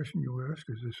nice question you ask,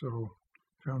 because this little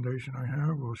foundation I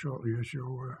have will shortly issue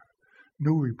a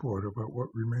new report about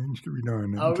what remains to be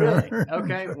done. Oh, really?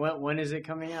 Okay. When is it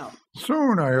coming out?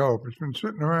 Soon, I hope. It's been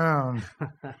sitting around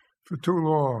for too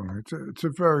long. It's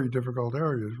a very difficult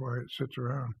area, is why it sits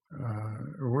around.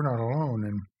 We're not alone,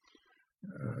 and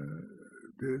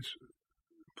it's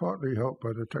partly helped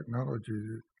by the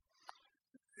technology.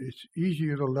 It's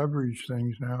easier to leverage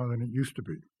things now than it used to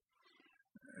be.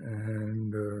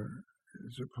 And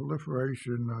there's a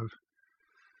proliferation of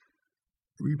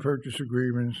repurchase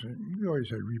agreements. And we always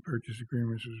had repurchase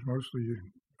agreements. It was mostly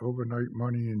overnight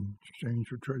money in exchange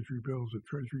for treasury bills or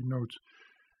treasury notes.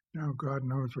 Now, God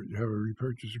knows what you have a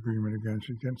repurchase agreement against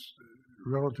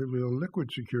relatively illiquid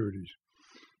securities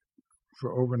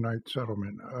for overnight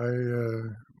settlement,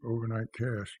 overnight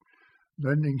cash.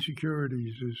 Lending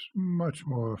securities is much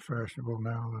more fashionable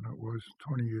now than it was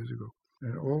 20 years ago.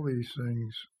 And all these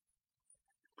things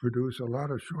produce a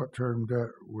lot of short-term debt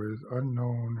with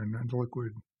unknown and illiquid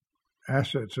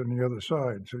assets on the other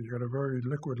side. So you got a very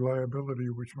liquid liability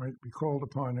which might be called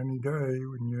upon any day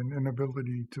when you're an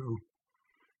inability to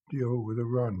deal with a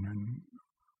run. And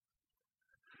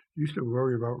you used to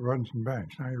worry about runs in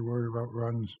banks. Now you worry about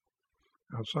runs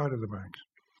outside of the banks.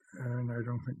 And I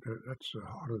don't think that's the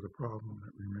heart of the problem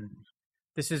that remains.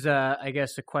 This is, I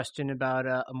guess, a question about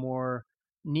a more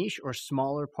niche or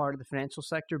smaller part of the financial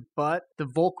sector, but the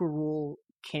Volcker rule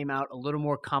came out a little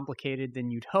more complicated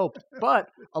than you'd hoped. But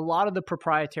a lot of the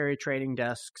proprietary trading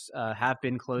desks have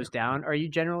been closed down. Are you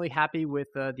generally happy with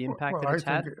the impact that it's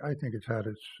had? I think it's had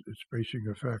its basic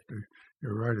effect.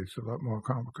 You're right, it's a lot more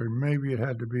complicated. Maybe it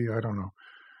had to be, I don't know.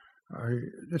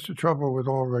 It's the trouble with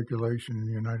all regulation in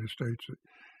the United States.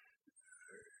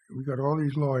 We got all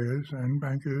these lawyers and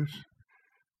bankers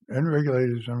and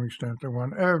regulators to some extent that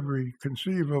want every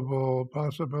conceivable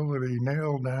possibility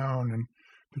nailed down in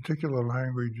particular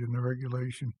language in the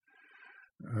regulation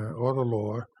or the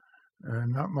law,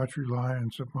 and not much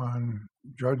reliance upon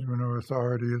judgment or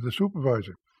authority of the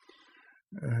supervisor.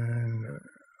 And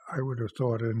I would have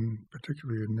thought,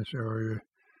 particularly in this area,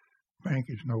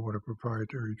 bankers know what a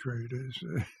proprietary trade is.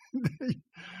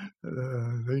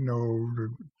 They know, the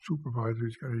supervisor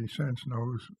who's got any sense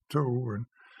knows too, and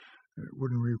it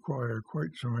wouldn't require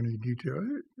quite so many details.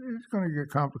 It's going to get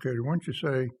complicated. Once you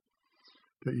say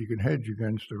that you can hedge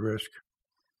against the risk,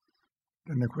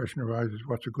 then the question arises,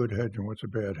 what's a good hedge and what's a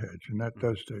bad hedge? And that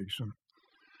does take some.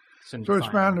 So it's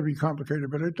bound to be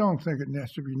complicated, but I don't think it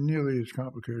has to be nearly as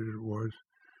complicated as it was.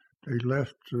 They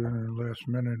left last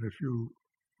minute a few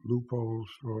loopholes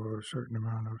for a certain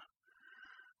amount of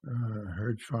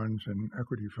hedge funds and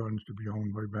equity funds to be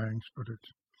owned by banks, but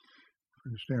it's,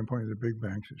 from the standpoint of the big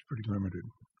banks, it's pretty limited.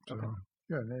 So, okay.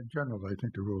 Yeah, in general, I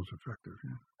think the rule is effective.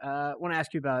 Yeah. I want to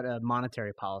ask you about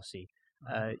monetary policy.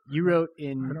 You wrote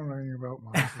in... I don't know anything about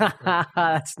monetary policy.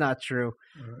 That's not true.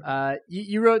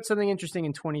 You wrote something interesting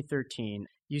in 2013.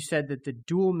 You said that the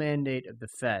dual mandate of the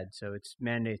Fed, so its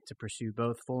mandate to pursue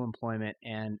both full employment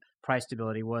and price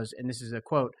stability, was, and this is a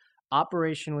quote,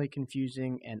 operationally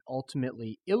confusing and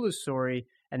ultimately illusory.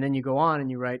 And then you go on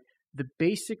and you write, the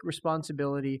basic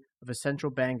responsibility of a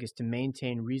central bank is to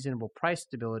maintain reasonable price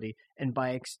stability and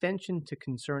by extension to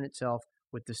concern itself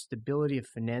with the stability of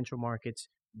financial markets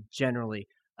generally.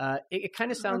 It kind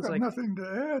of sounds like nothing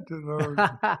to add to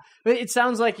those. It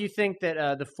sounds like you think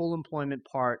that the full employment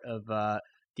part of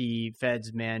the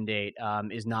Fed's mandate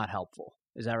is not helpful.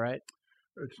 Is that right?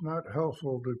 It's not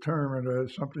helpful to term it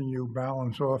as something you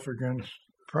balance off against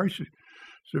price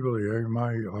stability.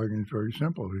 My argument is very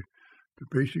simple.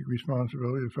 The basic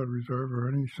responsibility of the Federal Reserve or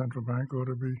any central bank ought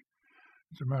to be,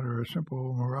 it's a matter of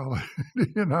simple morality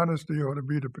and honesty, ought to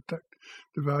be to protect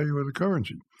the value of the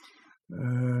currency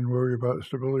and worry about the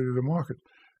stability of the market.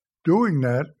 Doing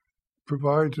that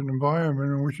provides an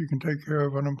environment in which you can take care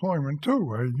of unemployment too.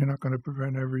 You're not going to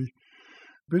prevent every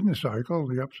business cycle,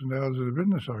 the ups and downs of the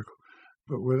business cycle,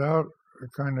 but without a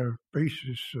kind of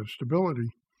basis of stability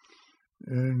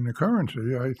in the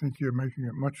currency, I think you're making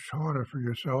it much harder for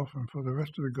yourself and for the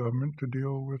rest of the government to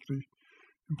deal with the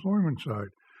employment side.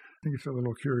 I think it's a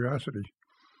little curiosity.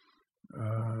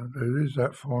 There is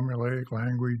that formulaic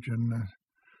language in the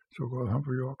so-called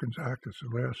Humphrey-Hawkins Act. It's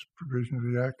the last provision of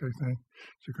the Act, I think.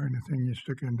 It's the kind of thing you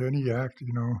stick into any act.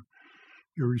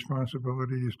 Your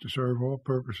responsibility is to serve all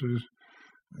purposes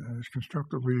as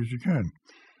constructively as you can.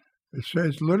 It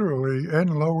says literally,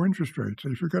 and low interest rates.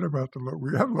 They forget about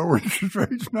we have low interest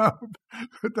rates now,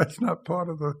 but that's not part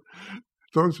of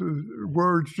those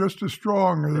words just as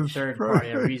strong the as third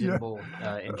party, reasonable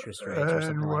interest rates or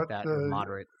something like that, or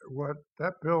moderate. What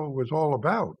that bill was all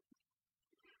about,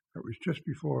 that was just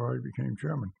before I became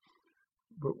chairman,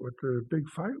 but what the big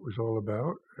fight was all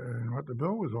about and what the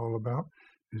bill was all about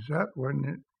is that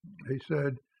when they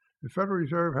said, the Federal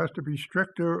Reserve has to be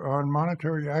stricter on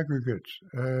monetary aggregates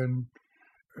and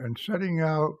setting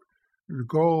out the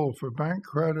goal for bank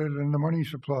credit and the money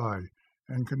supply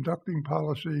and conducting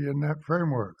policy in that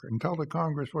framework and tell the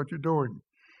Congress what you're doing.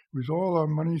 It was all on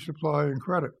money supply and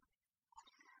credit.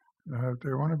 Now, if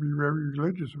they want to be very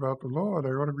religious about the law, they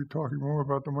ought to be talking more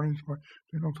about the money supply.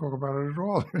 They don't talk about it at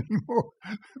all anymore,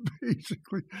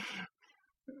 basically.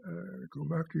 Go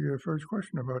back to your first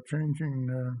question about changing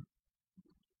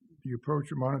the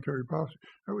approach of monetary policy.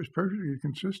 That was perfectly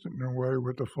consistent in a way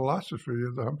with the philosophy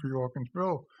of the Humphrey-Hawkins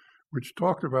bill, which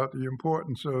talked about the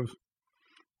importance of,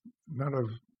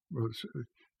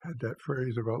 had that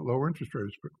phrase about low interest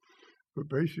rates, but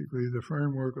basically the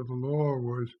framework of the law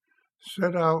was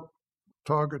set out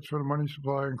targets for the money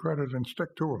supply and credit and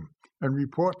stick to them and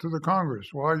report to the Congress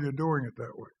why you're doing it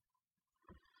that way.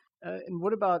 And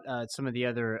what about some of the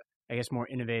other, I guess, more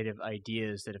innovative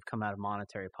ideas that have come out of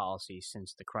monetary policy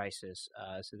since the crisis?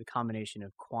 So the combination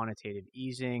of quantitative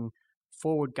easing,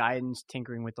 forward guidance,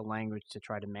 tinkering with the language to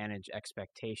try to manage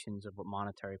expectations of what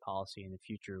monetary policy in the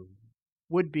future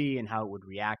would be and how it would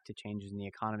react to changes in the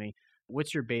economy.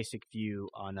 What's your basic view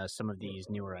on some of these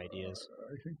newer ideas?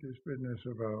 I think this business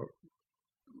about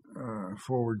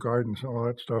forward guidance, all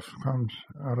that stuff comes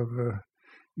out of the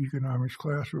economics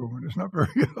classroom, and it's not very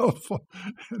helpful.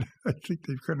 I think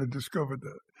they've kind of discovered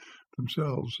that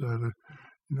themselves. That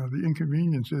the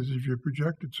inconvenience is if you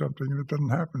projected something and it doesn't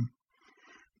happen,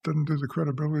 it doesn't do the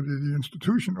credibility of the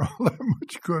institution all that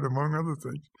much good, among other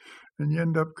things, and you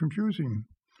end up confusing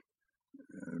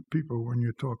people when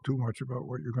you talk too much about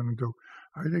what you're going to do.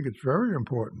 I think it's very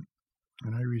important,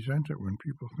 and I resent it when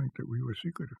people think that we were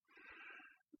secretive.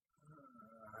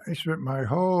 I spent my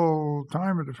whole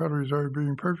time at the Federal Reserve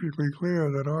being perfectly clear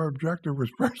that our objective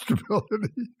was price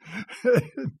stability.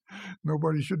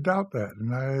 Nobody should doubt that.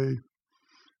 And I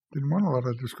didn't want a lot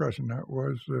of discussion. That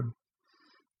was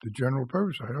the general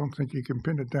purpose. I don't think you can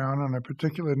pin it down on a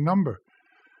particular number.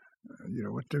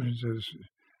 What difference is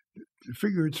the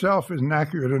figure itself isn't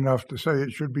accurate enough to say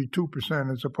it should be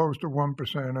 2% as opposed to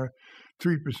 1% or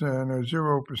 3% or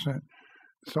 0%.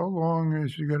 So long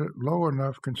as you get it low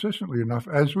enough, consistently enough,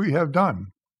 as we have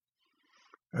done,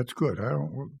 that's good. I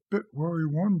don't worry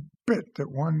one bit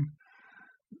that one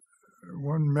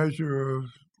measure of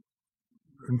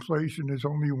inflation is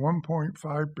only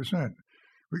 1.5%.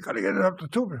 We got to get it up to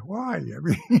 2%. Why? I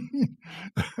mean,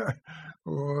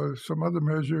 or some other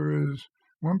measure is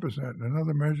 1%, and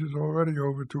another measure is already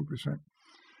over 2%.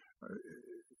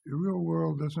 The real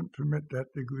world doesn't permit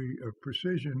that degree of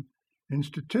precision in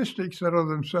statistics that are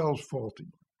themselves faulty.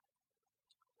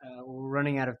 We're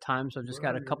running out of time, so I've just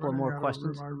got a couple of more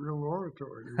questions. My real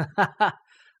oratory.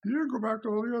 You didn't go back to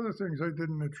all the other things I did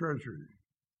in the Treasury.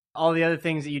 All the other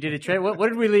things that you did at Treasury. What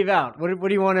did we leave out? What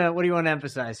do you want to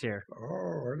emphasize here?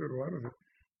 Oh, I did a lot of it.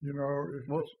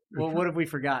 What have we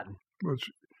forgotten? Well,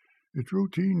 it's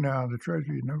routine now. The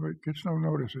Treasury never gets no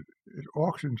notice. It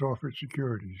auctions off its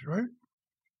securities, right?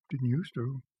 Didn't used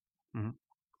to. Mm-hmm.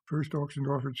 First auctioned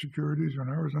off its securities when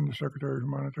I was Undersecretary for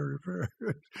Monetary Affairs.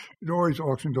 It always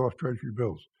auctioned off Treasury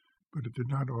bills, but it did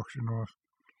not auction off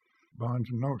bonds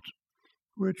and notes,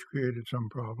 which created some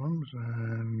problems.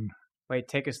 And wait,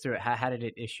 take us through it. How did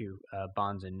it issue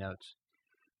bonds and notes?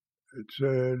 It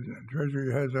said,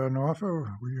 Treasury has an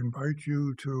offer. We invite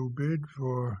you to bid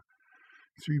for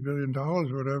 $3 billion,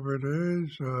 whatever it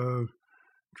is,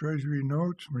 Treasury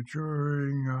notes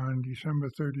maturing on December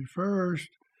 31st,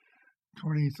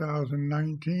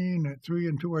 2019 at 3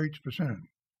 2/8%.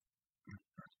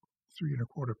 3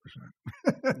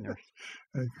 1/4%.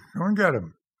 Hey, go and get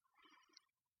them.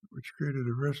 Which created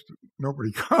a risk that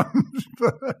nobody comes.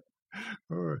 But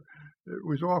it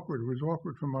was awkward. It was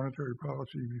awkward for monetary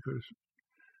policy because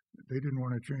they didn't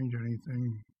want to change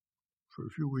anything for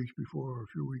a few weeks before or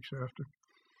a few weeks after.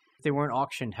 If they weren't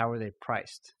auctioned, how were they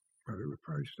priced? Well, they were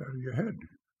priced out of your head.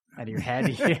 Out of your head?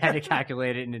 You had to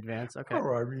calculate it in advance? Okay.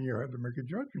 Oh, I mean, you had to make a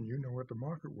judgment. You know what the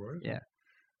market was. Yeah.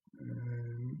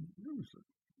 And it was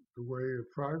the way a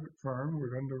private firm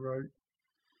would underwrite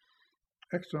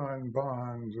Exxon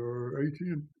bonds or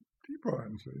AT&T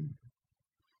bonds.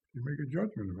 You make a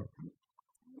judgment about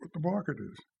what the market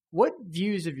is. What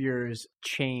views of yours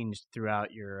changed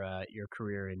throughout your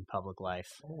career in public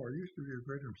life? Oh, I used to be a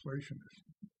great inflationist.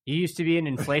 You used to be an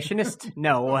inflationist?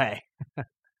 No way.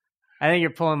 I think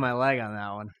you're pulling my leg on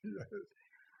that one.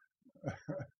 Yes.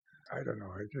 I don't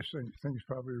know. I just think things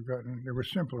probably have gotten... They were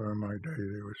simpler in my day.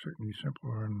 They were certainly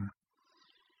simpler in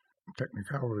the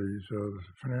technicalities of the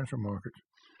financial markets.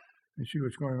 You see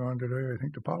what's going on today? I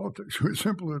think the politics were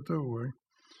simpler too.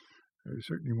 They're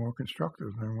certainly more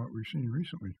constructive than what we've seen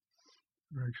recently.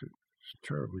 It makes it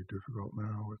terribly difficult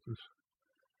now with this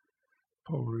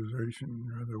polarization,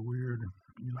 rather weird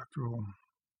electoral...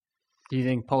 Do you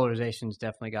think polarization's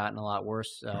definitely gotten a lot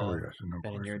worse yes, no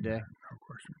than in your question, day? No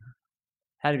question.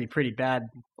 Had to be pretty bad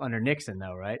under Nixon,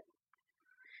 though, right?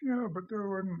 Yeah, but there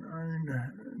wasn't. I mean,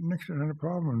 Nixon had a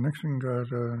problem. Nixon got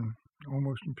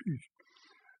almost impeached,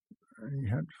 and he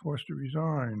had forced to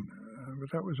resign.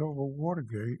 But that was over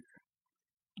Watergate.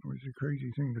 It was a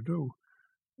crazy thing to do.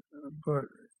 But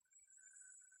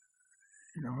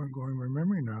I'm going by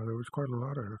memory now. There was quite a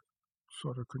lot of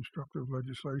sort of constructive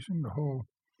legislation. The whole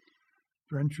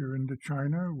venture into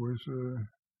China was it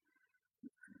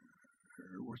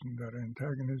wasn't that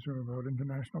antagonism about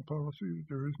international policy that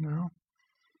there is now.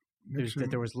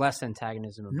 There was less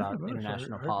antagonism about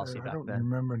international policy I back don't then.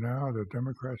 remember now. The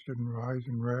Democrats didn't rise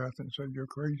in wrath and said, "You're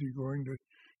crazy going to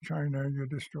China, you're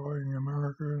destroying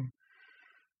America, and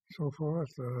so forth.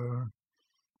 The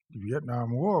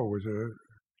Vietnam War was a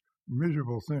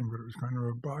miserable thing, but it was kind of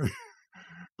a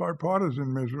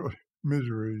bipartisan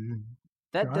misery.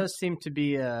 That John? does seem to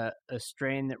be a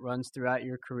strain that runs throughout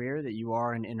your career, that you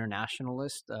are an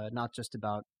internationalist, not just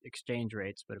about exchange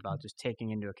rates, but about just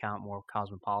taking into account more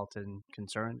cosmopolitan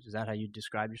concerns. Is that how you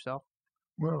describe yourself?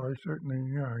 Well, I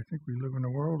think we live in a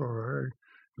world, or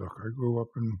look, I grew up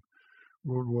in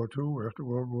World War II. After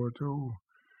World War II,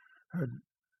 had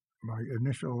my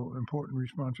initial important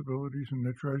responsibilities in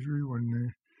the Treasury when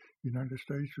the United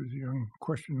States was the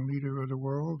unquestioned leader of the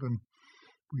world, and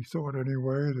we thought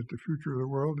anyway that the future of the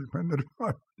world depended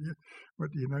upon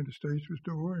what the United States was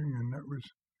doing, and that was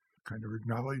kind of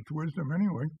acknowledged wisdom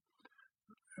anyway.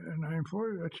 And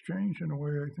that's changed in a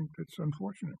way I think that's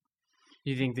unfortunate.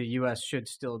 Do you think the U.S. should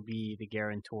still be the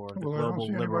guarantor of the Well, I don't global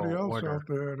see anybody liberal else order? out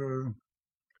there to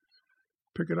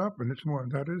pick it up, and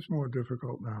that is more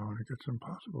difficult now, and it gets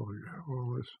impossible. You have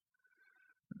all this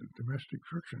domestic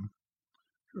friction.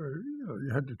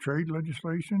 You had the trade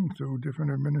legislation through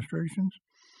different administrations.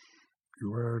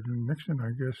 You had Nixon,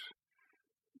 I guess.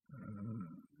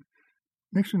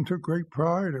 Nixon took great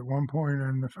pride at one point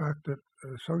in the fact that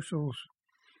social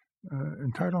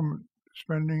entitlement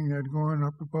spending had gone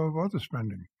up above other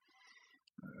spending.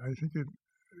 I think it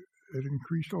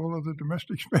increased all of the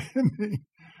domestic spending,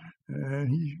 and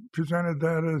he presented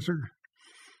that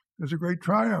as a great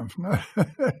triumph. Don't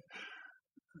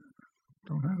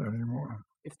have that anymore.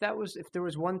 If there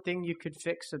was one thing you could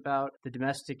fix about the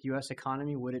domestic U.S.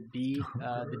 economy, would it be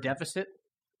the deficit?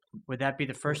 Would that be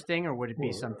the first thing, or would it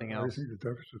be something else? I think the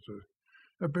deficit's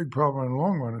a big problem in the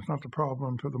long run. It's not the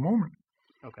problem for the moment.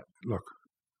 Okay. Look,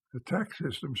 the tax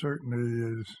system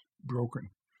certainly is broken,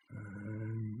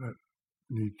 and that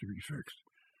needs to be fixed.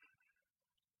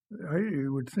 I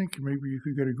would think maybe you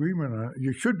could get agreement on it.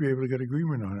 You should be able to get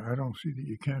agreement on it. I don't see that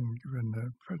you can, given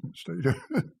the present state of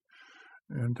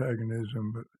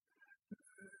antagonism, but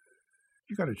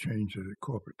you got to change the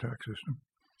corporate tax system.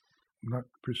 Not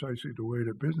precisely the way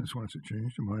that business wants it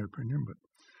changed, in my opinion, but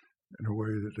in a way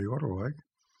that they ought to like.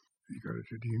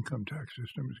 The income tax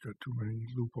system has got too many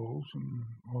loopholes and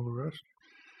all the rest.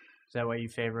 Is that why you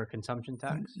favor a consumption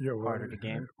tax? Yeah, well, Part of the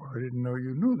game? I didn't know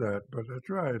you knew that, but that's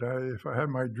right. If I had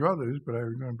my druthers, but I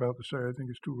was about to say I think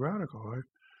it's too radical,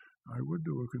 I would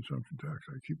do a consumption tax.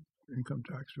 I keep income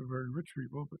tax for very rich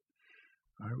people, but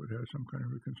I would have some kind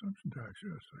of a consumption tax,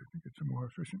 yes. I think it's a more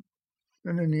efficient.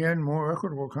 And in the end, more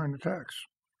equitable kind of tax.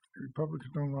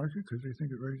 Republicans don't like it because they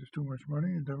think it raises too much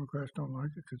money, and Democrats don't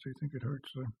like it because they think it hurts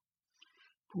the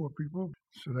poor people.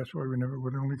 So that's why we're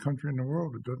the only country in the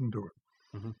world that doesn't do it.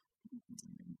 Mm-hmm.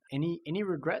 Any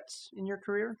regrets in your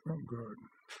career? Oh, God.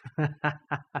 I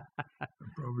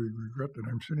probably regret that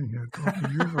I'm sitting here talking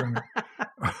to you right now.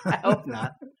 I hope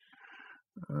not.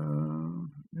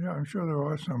 Yeah, I'm sure there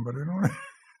are some, but I don't.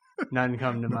 None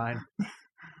come to mind.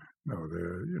 No,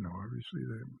 obviously,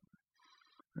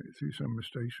 I see some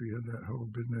mistakes. We had that whole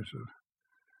business of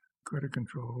credit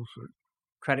controls.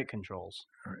 Credit controls.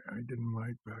 I didn't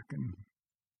like back in.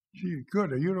 Gee,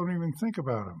 good. You don't even think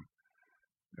about them.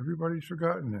 Everybody's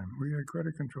forgotten them. We had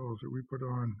credit controls that we put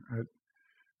on at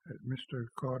Mr.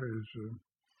 Carter's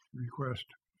request.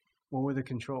 What were the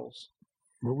controls?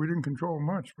 Well, we didn't control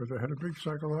much, but they had a big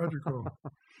psychological.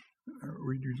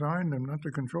 We designed them not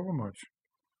to control much,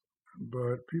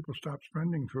 but people stopped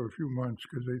spending for a few months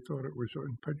because they thought it was so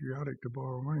patriotic to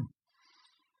borrow money.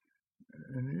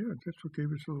 And yeah, that's what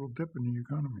gave us a little dip in the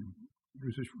economy. It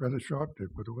was a rather sharp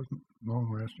dip, but it wasn't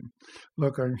long-lasting.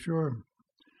 Look, I'm sure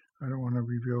I don't want to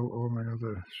reveal all my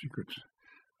other secrets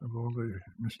of all the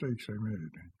mistakes I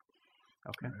made.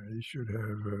 Okay. You should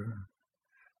have...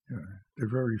 they're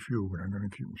very few, but I'm going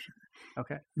to keep them secret.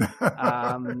 Okay.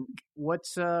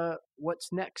 What's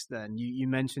next then? You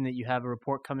mentioned that you have a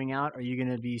report coming out. Are you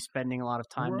going to be spending a lot of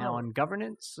time now on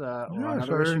governance? Or on yes,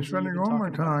 other I've been issues spending all my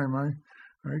about? time.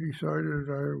 I decided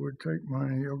I would take my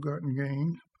ill-gotten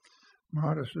gains,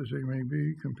 modest as they may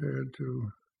be compared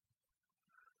to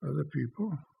other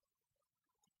people.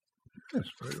 Yes,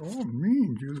 by all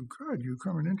means, you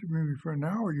come and interview me for an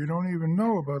hour. You don't even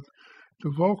know about the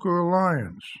Volcker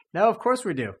Alliance. No, of course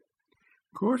we do.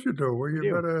 Of course you do. Well, you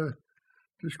better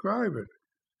describe it.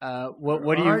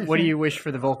 What do you wish for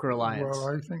the Volcker Alliance?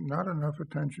 Well, I think not enough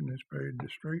attention is paid to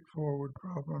straightforward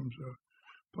problems of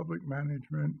public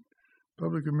management.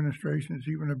 Public administration is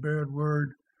even a bad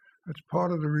word. That's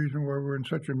part of the reason why we're in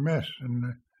such a mess and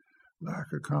the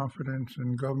lack of confidence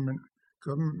in government.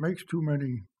 Government makes too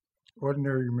many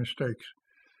ordinary mistakes.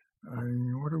 I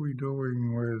mean, what are we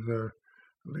doing with the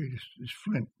latest is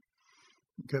Flint?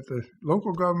 get the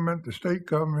local government, the state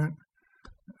government,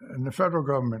 and the federal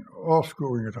government all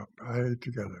screwing it up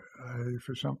together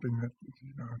for something that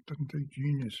it doesn't take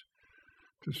genius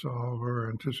to solve or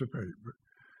anticipate. But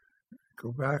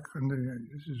go back,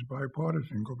 this is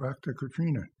bipartisan. Go back to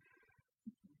Katrina.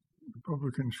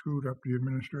 Republicans screwed up the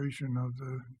administration of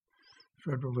the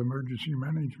federal emergency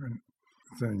management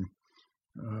thing.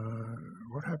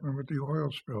 What happened with the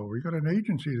oil spill? We got an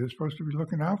agency that's supposed to be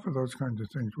looking out for those kinds of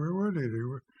things. Where were they?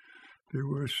 They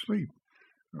were asleep.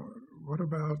 What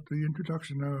about the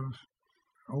introduction of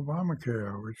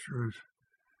Obamacare, which was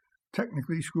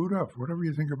technically screwed up? Whatever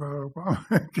you think about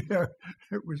Obamacare,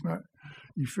 it was not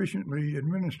efficiently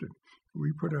administered.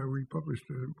 We published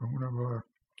one of our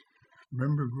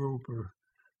member group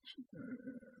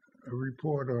a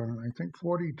report on, I think,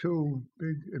 42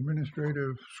 big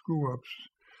administrative screw-ups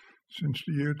since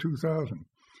the year 2000.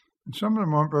 And some of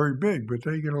them aren't very big, but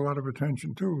they get a lot of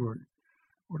attention too. Like,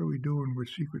 what are we doing with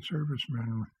Secret Service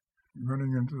men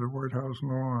running into the White House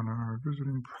lawn or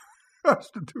visiting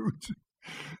prostitutes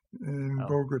in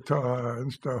Bogota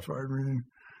and stuff? I mean,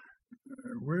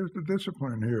 where's the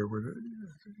discipline here with it?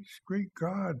 Great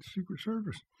God, Secret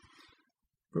Service.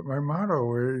 But my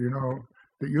motto is,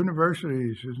 the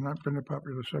universities has not been a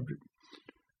popular subject.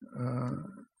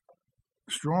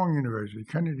 Strong university,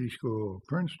 Kennedy School,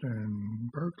 Princeton,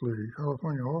 Berkeley,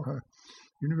 California, all have,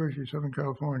 University of Southern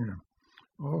California,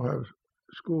 all have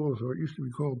schools, or it used to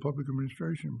be called public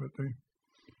administration, but it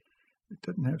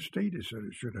doesn't have status that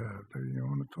it should have. They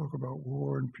want to talk about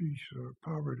war and peace or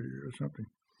poverty or something.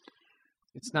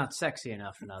 It's not sexy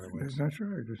enough, in other words. That's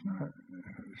right. It's not.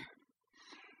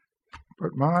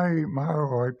 But my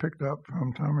motto I picked up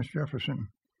from Thomas Jefferson,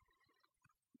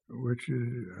 which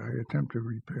is, I attempt to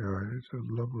repair. It's a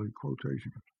lovely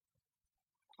quotation.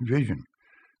 Vision.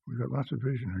 We've got lots of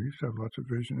vision. I used to have lots of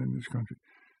vision in this country.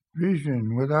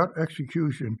 Vision without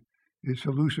execution is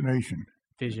hallucination.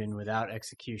 Vision without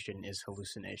execution is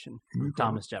hallucination.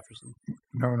 Thomas Jefferson.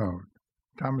 No.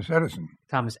 Thomas Edison.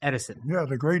 Thomas Edison. Yeah,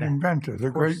 the great inventor,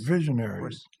 the great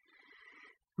visionary.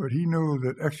 But he knew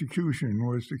that execution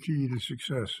was the key to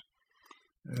success.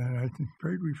 And I'm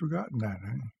afraid we've forgotten that.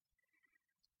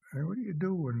 What do you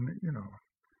do when,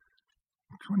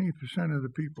 20% of the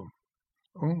people,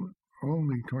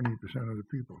 only 20% of the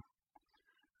people,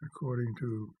 according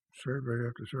to survey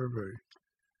after survey,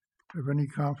 have any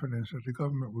confidence that the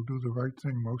government will do the right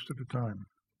thing most of the time?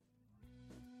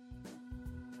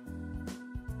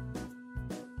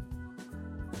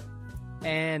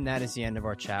 And that is the end of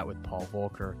our chat with Paul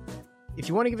Volcker. If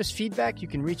you want to give us feedback, you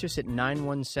can reach us at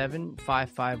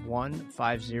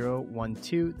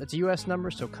 917-551-5012. That's a U.S.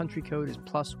 number, so country code is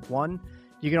 +1.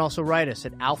 You can also write us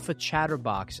at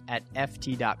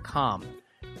alphachatterbox@ft.com.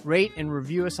 Rate and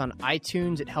review us on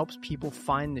iTunes. It helps people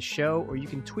find the show, or you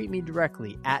can tweet me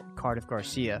directly at Cardiff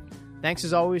Garcia. Thanks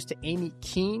as always to Amy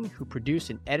Keene, who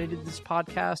produced and edited this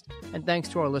podcast. And thanks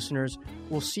to our listeners.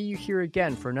 We'll see you here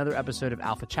again for another episode of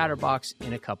Alpha Chatterbox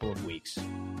in a couple of weeks.